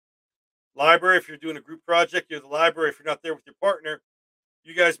 80s, library, if you're doing a group project, you're the library. If you're not there with your partner,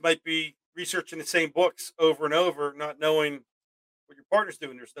 you guys might be researching the same books over and over, not knowing what your partner's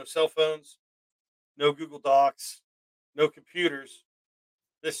doing. There's no cell phones, no Google Docs, no computers.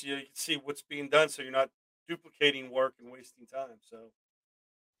 This, you can see what's being done so you're not duplicating work and wasting time. So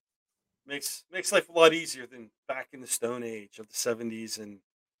makes life a lot easier than back in the Stone Age of the 70s and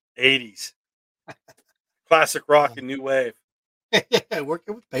 80s. Classic rock and new wave.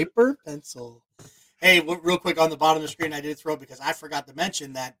 Working with paper and pencil. Hey, real quick on the bottom of the screen, I did throw because I forgot to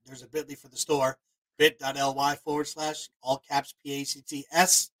mention that there's a bit.ly for the store, bit.ly / all caps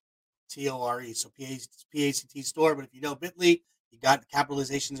PACTS TORE. So PACT store. But if you know bit.ly, you got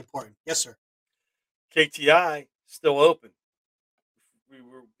capitalization is important. Yes, sir. KTI still open. We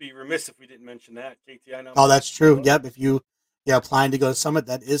would be remiss if we didn't mention that. KTI now. Oh, that's true. Yep. If you applying to go to Summit,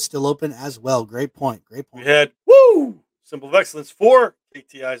 that is still open as well. Great point. We had Symbol of Excellence 4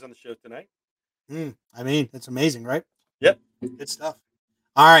 KTIs on the show tonight. I mean, it's amazing, right? Yep. Good stuff.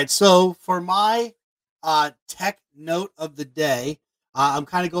 All right. So for my tech note of the day, I'm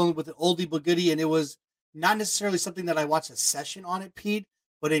kind of going with an oldie but goodie, and it was not necessarily something that I watched a session on it, Pete,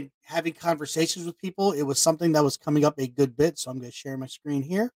 but in having conversations with people, it was something that was coming up a good bit. So I'm going to share my screen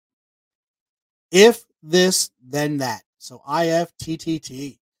here. If this, then that. So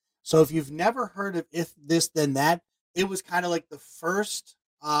IFTTT. So if you've never heard of if this, then that, it was kind of like the first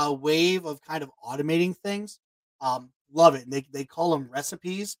wave of kind of automating things. Love it. And they call them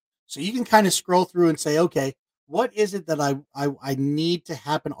recipes. So you can kind of scroll through and say, okay, what is it that I need to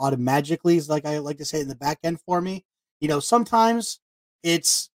happen automatically? Is like I like to say in the back end for me. Sometimes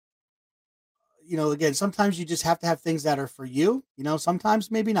it's, again, sometimes you just have to have things that are for you. Sometimes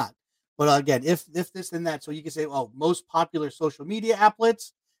maybe not. But again, if this, then that. So you can say, most popular social media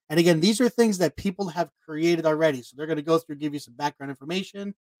applets. And again, these are things that people have created already. So they're going to go through, give you some background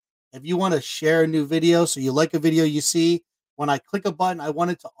information. If you want to share a new video, so you like a video you see, when I click a button, I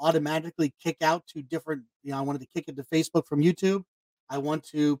want it to automatically kick out to different, I wanted to kick it to Facebook from YouTube. I want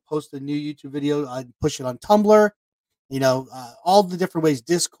to post a new YouTube video. I push it on Tumblr, all the different ways,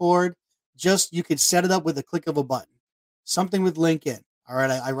 Discord. Just you could set it up with a click of a button. Something with LinkedIn. All right,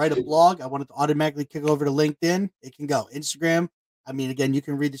 I write a blog. I want it to automatically kick over to LinkedIn. It can go. Instagram. I mean, again, you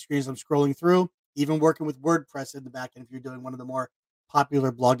can read the screens I'm scrolling through. Even working with WordPress in the back end if you're doing one of the more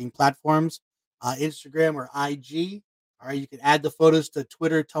popular blogging platforms, Instagram or IG. All right, you can add the photos to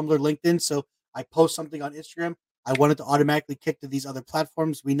Twitter, Tumblr, LinkedIn. So I post something on Instagram. I want it to automatically kick to these other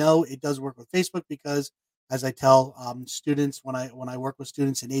platforms. We know it does work with Facebook because, as I tell students when I work with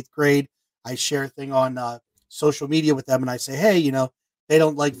students in 8th grade, I share a thing on social media with them, and I say, hey, they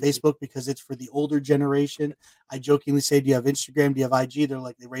don't like Facebook because it's for the older generation. I jokingly say, do you have Instagram? Do you have IG? They're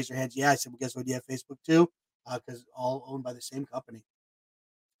like, they raise their hands. Yeah. I said, well, guess what? Do you have Facebook too? Because all owned by the same company.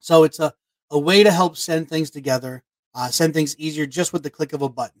 So it's a way to help send things together, send things easier just with the click of a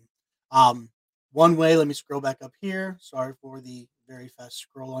button. One way, let me scroll back up here. Sorry for the very fast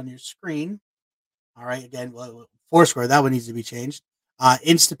scroll on your screen. All right, again, Foursquare, that one needs to be changed.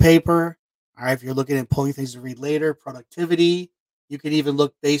 Instapaper, all right, if you're looking at pulling things to read later, productivity. You can even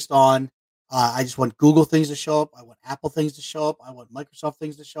look based on, I just want Google things to show up. I want Apple things to show up. I want Microsoft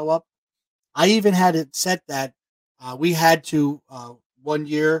things to show up. I even had it set that we had to, one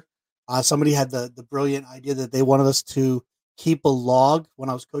year, somebody had the brilliant idea that they wanted us to keep a log when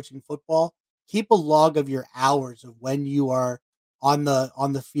I was coaching football. Keep a log of your hours of when you are on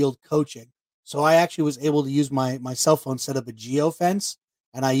the field coaching. So I actually was able to use my cell phone, set up a geo fence,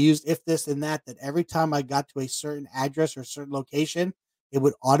 and I used if this and that every time I got to a certain address or a certain location, it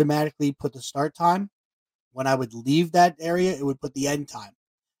would automatically put the start time. When I would leave that area, it would put the end time.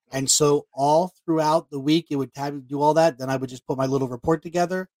 And so all throughout the week, it would do all that. Then I would just put my little report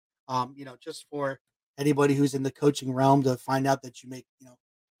together, just for anybody who's in the coaching realm to find out that you make,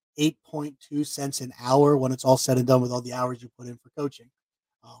 8.2 cents an hour when it's all said and done with all the hours you put in for coaching.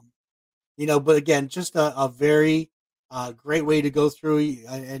 But again, just a very great way to go through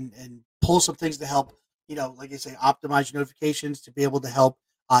and pull some things to help, like I say, optimize your notifications to be able to help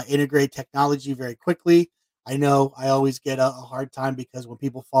integrate technology very quickly. I know I always get a hard time because when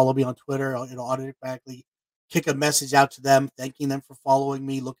people follow me on Twitter, it'll automatically kick a message out to them, thanking them for following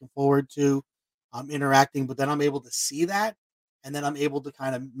me, looking forward to interacting. But then I'm able to see that, and then I'm able to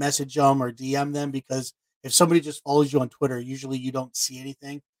kind of message them or DM them because if somebody just follows you on Twitter, usually you don't see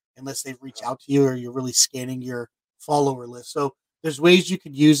anything unless they've reached out to you or you're really scanning your follower list. So there's ways you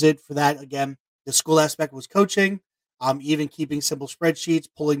could use it for that. Again, the school aspect was coaching, even keeping simple spreadsheets,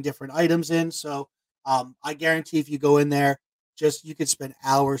 pulling different items in. So I guarantee if you go in there, you could spend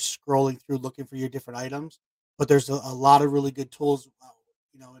hours scrolling through looking for your different items. But there's a lot of really good tools,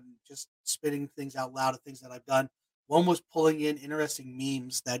 and just spitting things out loud of things that I've done. One was pulling in interesting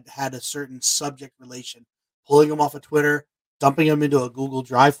memes that had a certain subject relation, pulling them off of Twitter, dumping them into a Google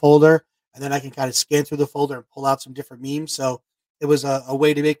Drive folder, and then I can kind of scan through the folder and pull out some different memes. So it was a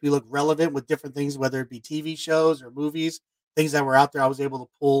way to make me look relevant with different things, whether it be TV shows or movies, things that were out there. I was able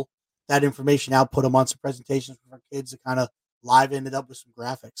to pull that information out, put them on some presentations for our kids to kind of liven it up with some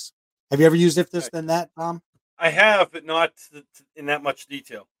graphics. Have you ever used If This Then That, Tom? I have, but not in that much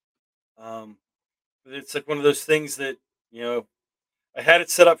detail. But it's like one of those things that, I had it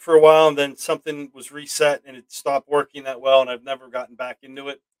set up for a while and then something was reset and it stopped working that well and I've never gotten back into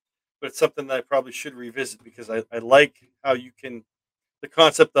it. But it's something that I probably should revisit because I like how you can, the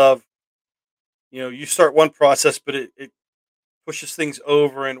concept of, you start one process, but it pushes things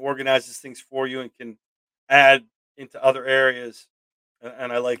over and organizes things for you and can add into other areas.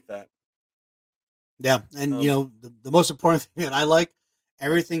 And I like that. Yeah. And, the most important thing that I like,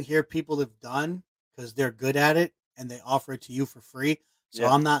 everything here people have done because they're good at it and they offer it to you for free. So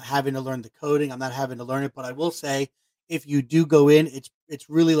I'm not having to learn the coding. I'm not having to learn it. But I will say, if you do go in, it's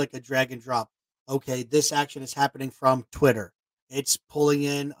really like a drag and drop. Okay, this action is happening from Twitter. It's pulling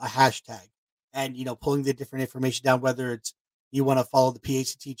in a hashtag and, pulling the different information down, whether it's you want to follow the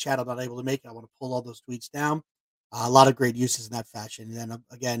PETE&C chat. I'm not able to make it. I want to pull all those tweets down. A lot of great uses in that fashion. And then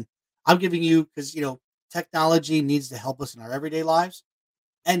again, I'm giving you because, technology needs to help us in our everyday lives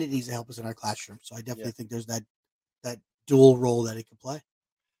and it needs to help us in our classroom. So I definitely think there's that dual role that it can play.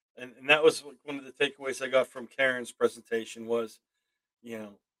 And that was one of the takeaways I got from Karen's presentation was,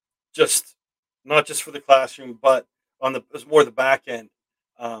 just not just for the classroom, but it was more the back end,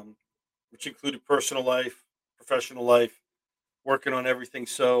 which included personal life, professional life, working on everything.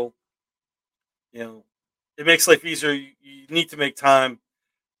 So, it makes life easier. You need to make time,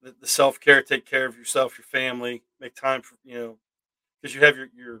 the self-care, take care of yourself, your family, make time for, because you have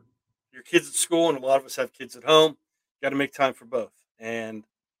your kids at school and a lot of us have kids at home. Got to make time for both, and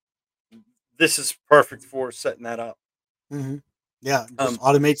this is perfect for setting that up. Mm-hmm. Yeah, just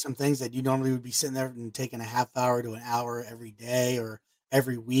automate some things that you normally would be sitting there and taking a half hour to an hour every day or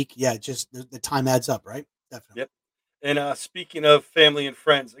every week. Yeah, just the time adds up, right? Definitely. Yep. And speaking of family and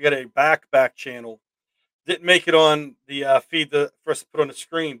friends, I got a back channel. Didn't make it on the feed for us to put on the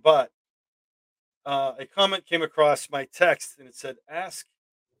screen, but a comment came across my text and it said, "Ask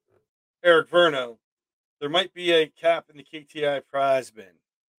Eric Verno. There might be a cap in the KTI prize bin."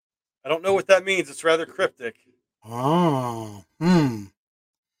 I don't know what that means. It's rather cryptic. Oh, I'm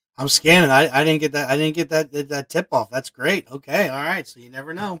scanning. I didn't get that. I didn't get that tip off. That's great. Okay, all right. So you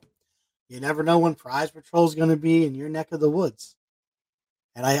never know. You never know when prize patrol is going to be in your neck of the woods.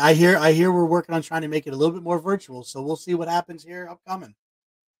 And I hear we're working on trying to make it a little bit more virtual. So we'll see what happens here upcoming.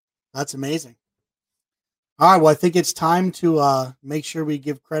 That's amazing. All right. Well, I think it's time to make sure we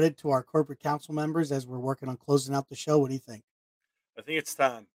give credit to our corporate council members as we're working on closing out the show. What do you think? I think it's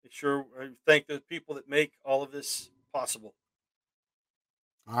time. Make sure thank the people that make all of this possible.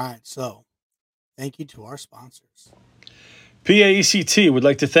 All right. So thank you to our sponsors. PAECT would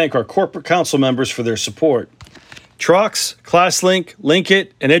like to thank our corporate council members for their support. Trox, ClassLink,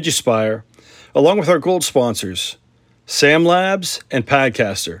 Linkit, and EduSpire, along with our gold sponsors, Sam Labs and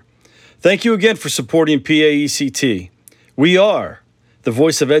Padcaster. Thank you again for supporting PAECT. We are the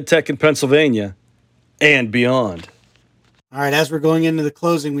voice of EdTech in Pennsylvania and beyond. All right, as we're going into the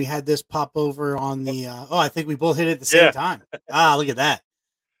closing, we had this pop over on the, I think we both hit it at the same time. Look at that.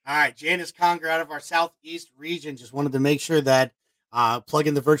 All right, Janice Conger out of our Southeast region just wanted to make sure that plug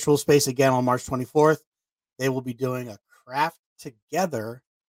in the virtual space again on March 24th. They will be doing a craft together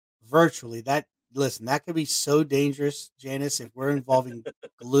virtually. That could be so dangerous, Janice, if we're involving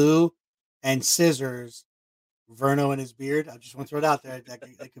glue and scissors, Verno and his beard. I just want to throw it out there.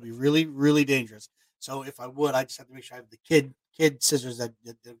 That could be really, really dangerous. So if I would, I just have to make sure I have the kid scissors that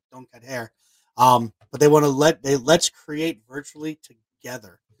don't cut hair. But they want to let's create virtually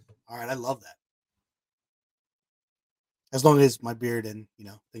together. All right, I love that. As long as my beard and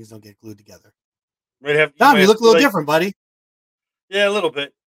things don't get glued together. Tom, you look a little different, buddy. Yeah, a little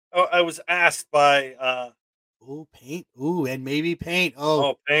bit. Oh, I was asked by paint. Ooh, and maybe paint.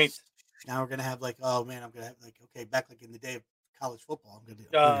 Paint. Now we're gonna have I'm gonna have back in the day of college football. I'm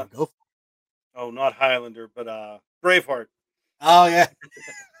gonna go for it. Oh, not Highlander, but Braveheart. Oh yeah.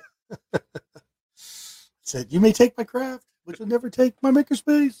 Said, "You may take my craft, but you'll never take my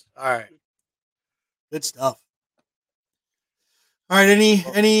makerspace." All right. Good stuff. All right.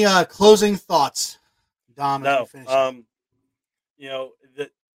 Any closing thoughts, Dom? No.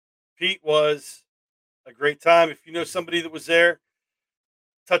 That Pete was a great time. If you know somebody that was there,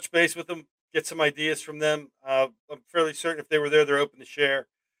 touch base with them, get some ideas from them. I'm fairly certain if they were there, they're open to share.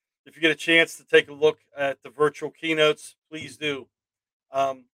 If you get a chance to take a look at the virtual keynotes, please do.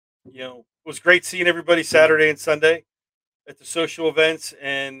 It was great seeing everybody Saturday and Sunday at the social events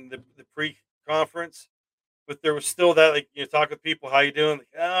and the pre-conference. But there was still that, talk with people, how you doing?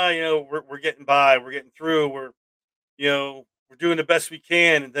 We're getting by, we're getting through, we're doing the best we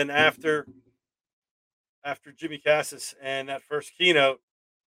can. And then after Jimmy Cassis and that first keynote,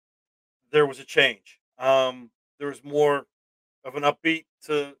 there was a change. There was more of an upbeat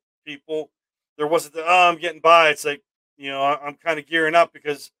to people. There wasn't I'm getting by. It's like, I'm kind of gearing up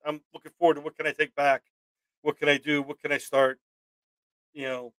because I'm looking forward to what can I take back? What can I do? What can I start?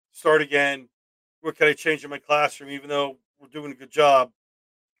 Start again. What can I change in my classroom? Even though we're doing a good job,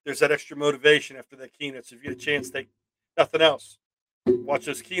 there's that extra motivation after that keynote. So if you get a chance, take nothing else. Watch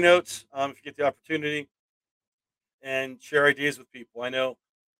those keynotes if you get the opportunity and share ideas with people. I know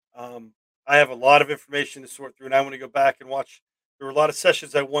I have a lot of information to sort through, and I want to go back and watch. There were a lot of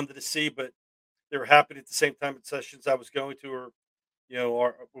sessions I wanted to see, but they were happening at the same time at sessions I was going to,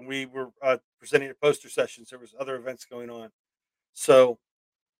 or when we were presenting at poster sessions, there was other events going on. So,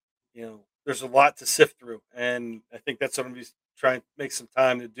 there's a lot to sift through, and I think that's what I'm going to try and make some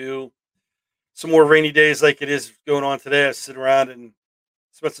time to do. Some more rainy days like it is going on today. I sit around and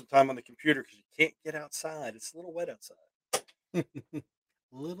spend some time on the computer because you can't get outside. It's a little wet outside. A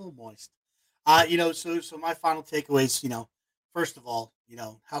little moist. So my final takeaways, first of all,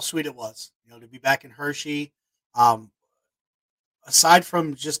 how sweet it was, to be back in Hershey. Aside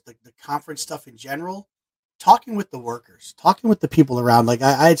from just the conference stuff in general, talking with the workers, talking with the people around,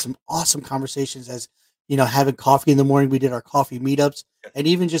 I had some awesome conversations as, having coffee in the morning. We did our coffee meetups and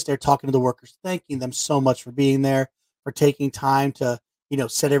even just there talking to the workers, thanking them so much for being there, for taking time to,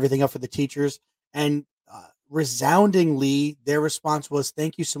 set everything up for the teachers. And resoundingly, their response was,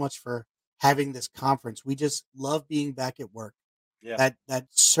 "Thank you so much for having this conference. We just love being back at work." Yeah. That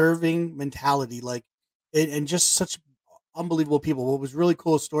serving mentality, and just such unbelievable people. What was really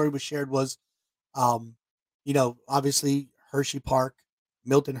cool, a story was shared was, um, obviously Hershey Park,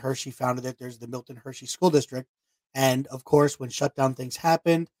 Milton Hershey founded it. There's the Milton Hershey School District. And of course, when shutdown things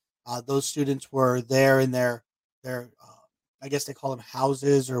happened, those students were there in their I guess they call them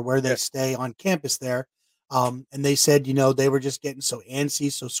houses or where they Yeah. stay on campus there. And they said, they were just getting so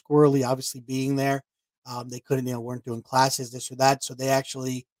antsy, so squirrely, obviously being there. They couldn't, weren't doing classes, this or that. So they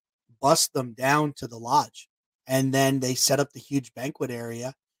actually bust them down to the lodge. And then they set up the huge banquet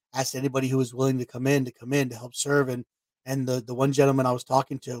area, asked anybody who was willing to come in to help serve. And the one gentleman I was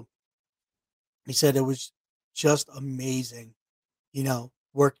talking to, he said it was just amazing,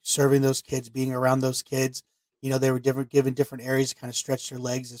 work serving those kids, being around those kids. They were given different areas to kind of stretch their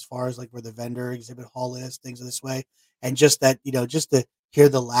legs as far as like where the vendor exhibit hall is, things of this way. And just that, just to hear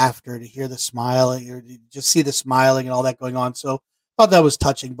the laughter, to hear the smile, or to just see the smiling and all that going on. So I thought that was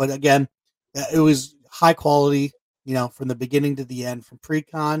touching. But again, it was high quality, from the beginning to the end, from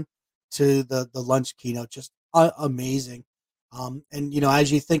pre-con to the lunch keynote, just amazing. And,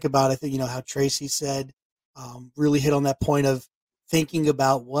 as you think about, I think, how Tracy said, really hit on that point of thinking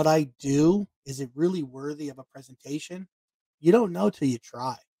about what I do. Is it really worthy of a presentation? You don't know till you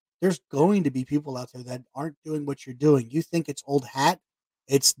try. There's going to be people out there that aren't doing what you're doing. You think it's old hat.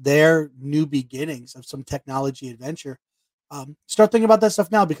 It's their new beginnings of some technology adventure. Start thinking about that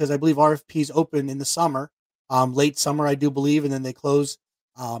stuff now, because I believe RFPs open in the summer, late summer, I do believe, and then they close.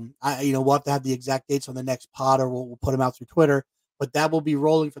 We'll have to have the exact dates on the next pod, or we'll put them out through Twitter. But that will be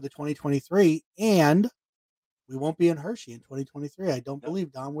rolling for the 2023, and we won't be in Hershey in 2023. I don't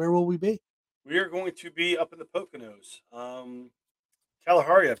believe, Don. Where will we be? We are going to be up in the Poconos,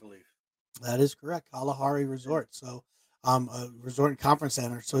 Kalahari, I believe. That is correct. Kalahari Resort. So, a resort and conference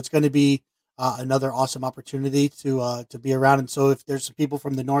center. So it's going to be another awesome opportunity to be around. And so, if there's some people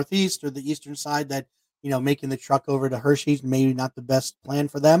from the Northeast or the Eastern side that making the truck over to Hershey's maybe not the best plan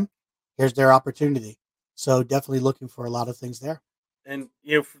for them, here's their opportunity. So definitely looking for a lot of things there. And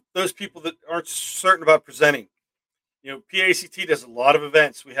for those people that aren't certain about presenting, PACT does a lot of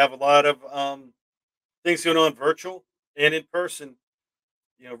events. We have a lot of things going on virtual and in person.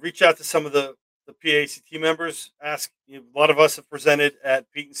 Reach out to some of the PACT members. Ask. A lot of us have presented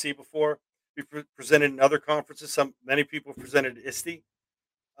at PETE&C before. We've presented in other conferences. Many people have presented at ISTE.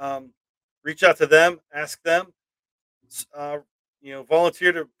 Reach out to them. Ask them.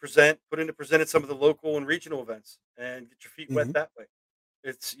 Volunteer to present. Put in to present at some of the local and regional events, and get your feet wet that way.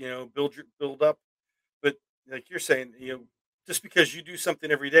 It's build up. But like you're saying, just because you do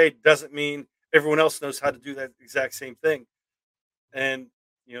something every day doesn't mean everyone else knows how to do that exact same thing. And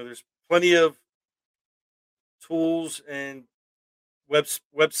there's plenty of tools and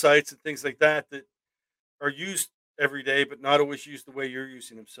websites and things like that that are used every day, but not always used the way you're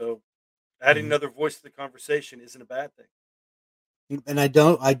using them. So adding another voice to the conversation isn't a bad thing. And I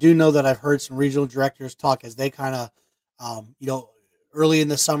do know that I've heard some regional directors talk as they kind of, early in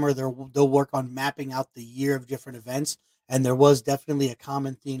the summer, they'll work on mapping out the year of different events. And there was definitely a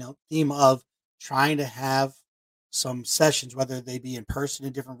common theme of trying to have some sessions, whether they be in person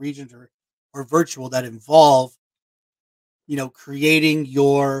in different regions or virtual, that involve, creating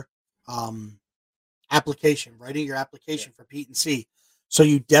your application, writing your application for PETE&C. So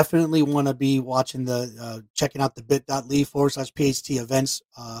you definitely want to be watching checking out the bit.ly/PHT events,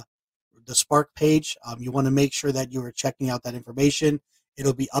 the Spark page. You want to make sure that you are checking out that information.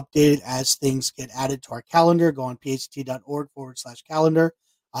 It'll be updated as things get added to our calendar. Go on pht.org/calendar.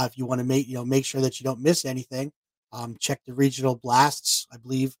 If you want to make sure that you don't miss anything, check the regional blasts. I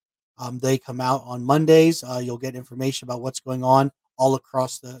believe they come out on Mondays. You'll get information about what's going on all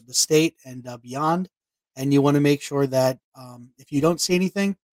across the state and beyond. And you want to make sure that if you don't see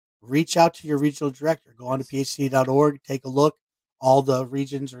anything, reach out to your regional director. Go on to pht.org, take a look. All the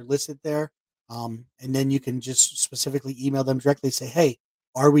regions are listed there. And then you can just specifically email them directly, say, hey,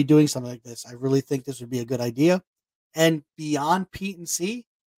 are we doing something like this? I really think this would be a good idea. And beyond PETE&C,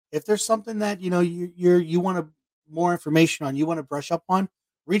 if there's something that you want more information on, you want to brush up on,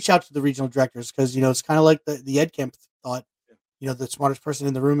 reach out to the regional directors, because it's kind of like the EdCamp thought. The smartest person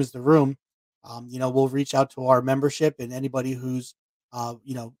in the room is the room. We'll reach out to our membership and anybody who's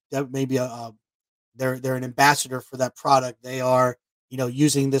that maybe they're an ambassador for that product. They are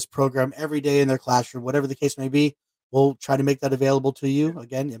using this program every day in their classroom, whatever the case may be. We'll try to make that available to you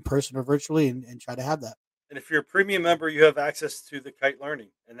again in person or virtually, and try to have that. And if you're a premium member, you have access to the Kite Learning,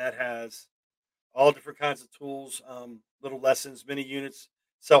 and that has all different kinds of tools, little lessons, mini units,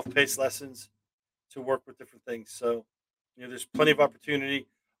 self-paced lessons to work with different things. So, there's plenty of opportunity.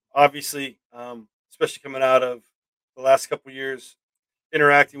 Obviously, especially coming out of the last couple of years,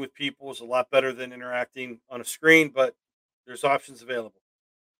 interacting with people is a lot better than interacting on a screen. But there's options available.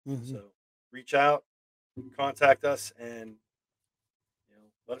 Mm-hmm. So reach out, contact us, and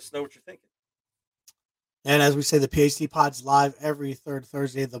let us know what you're thinking. And as we say, the PETE&C Pod's live every third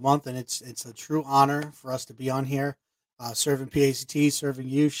Thursday of the month, and it's a true honor for us to be on here, serving PETE&C, serving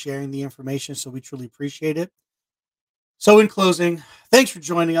you, sharing the information. So we truly appreciate it. So in closing, thanks for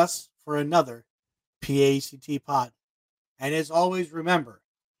joining us for another PETE&C Pod. And as always, remember,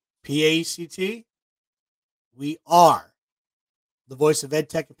 PETE&C, we are the voice of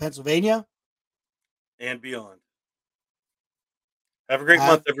EdTech in Pennsylvania and beyond. Have a great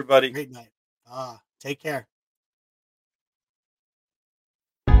month, everybody. Great night. Take care.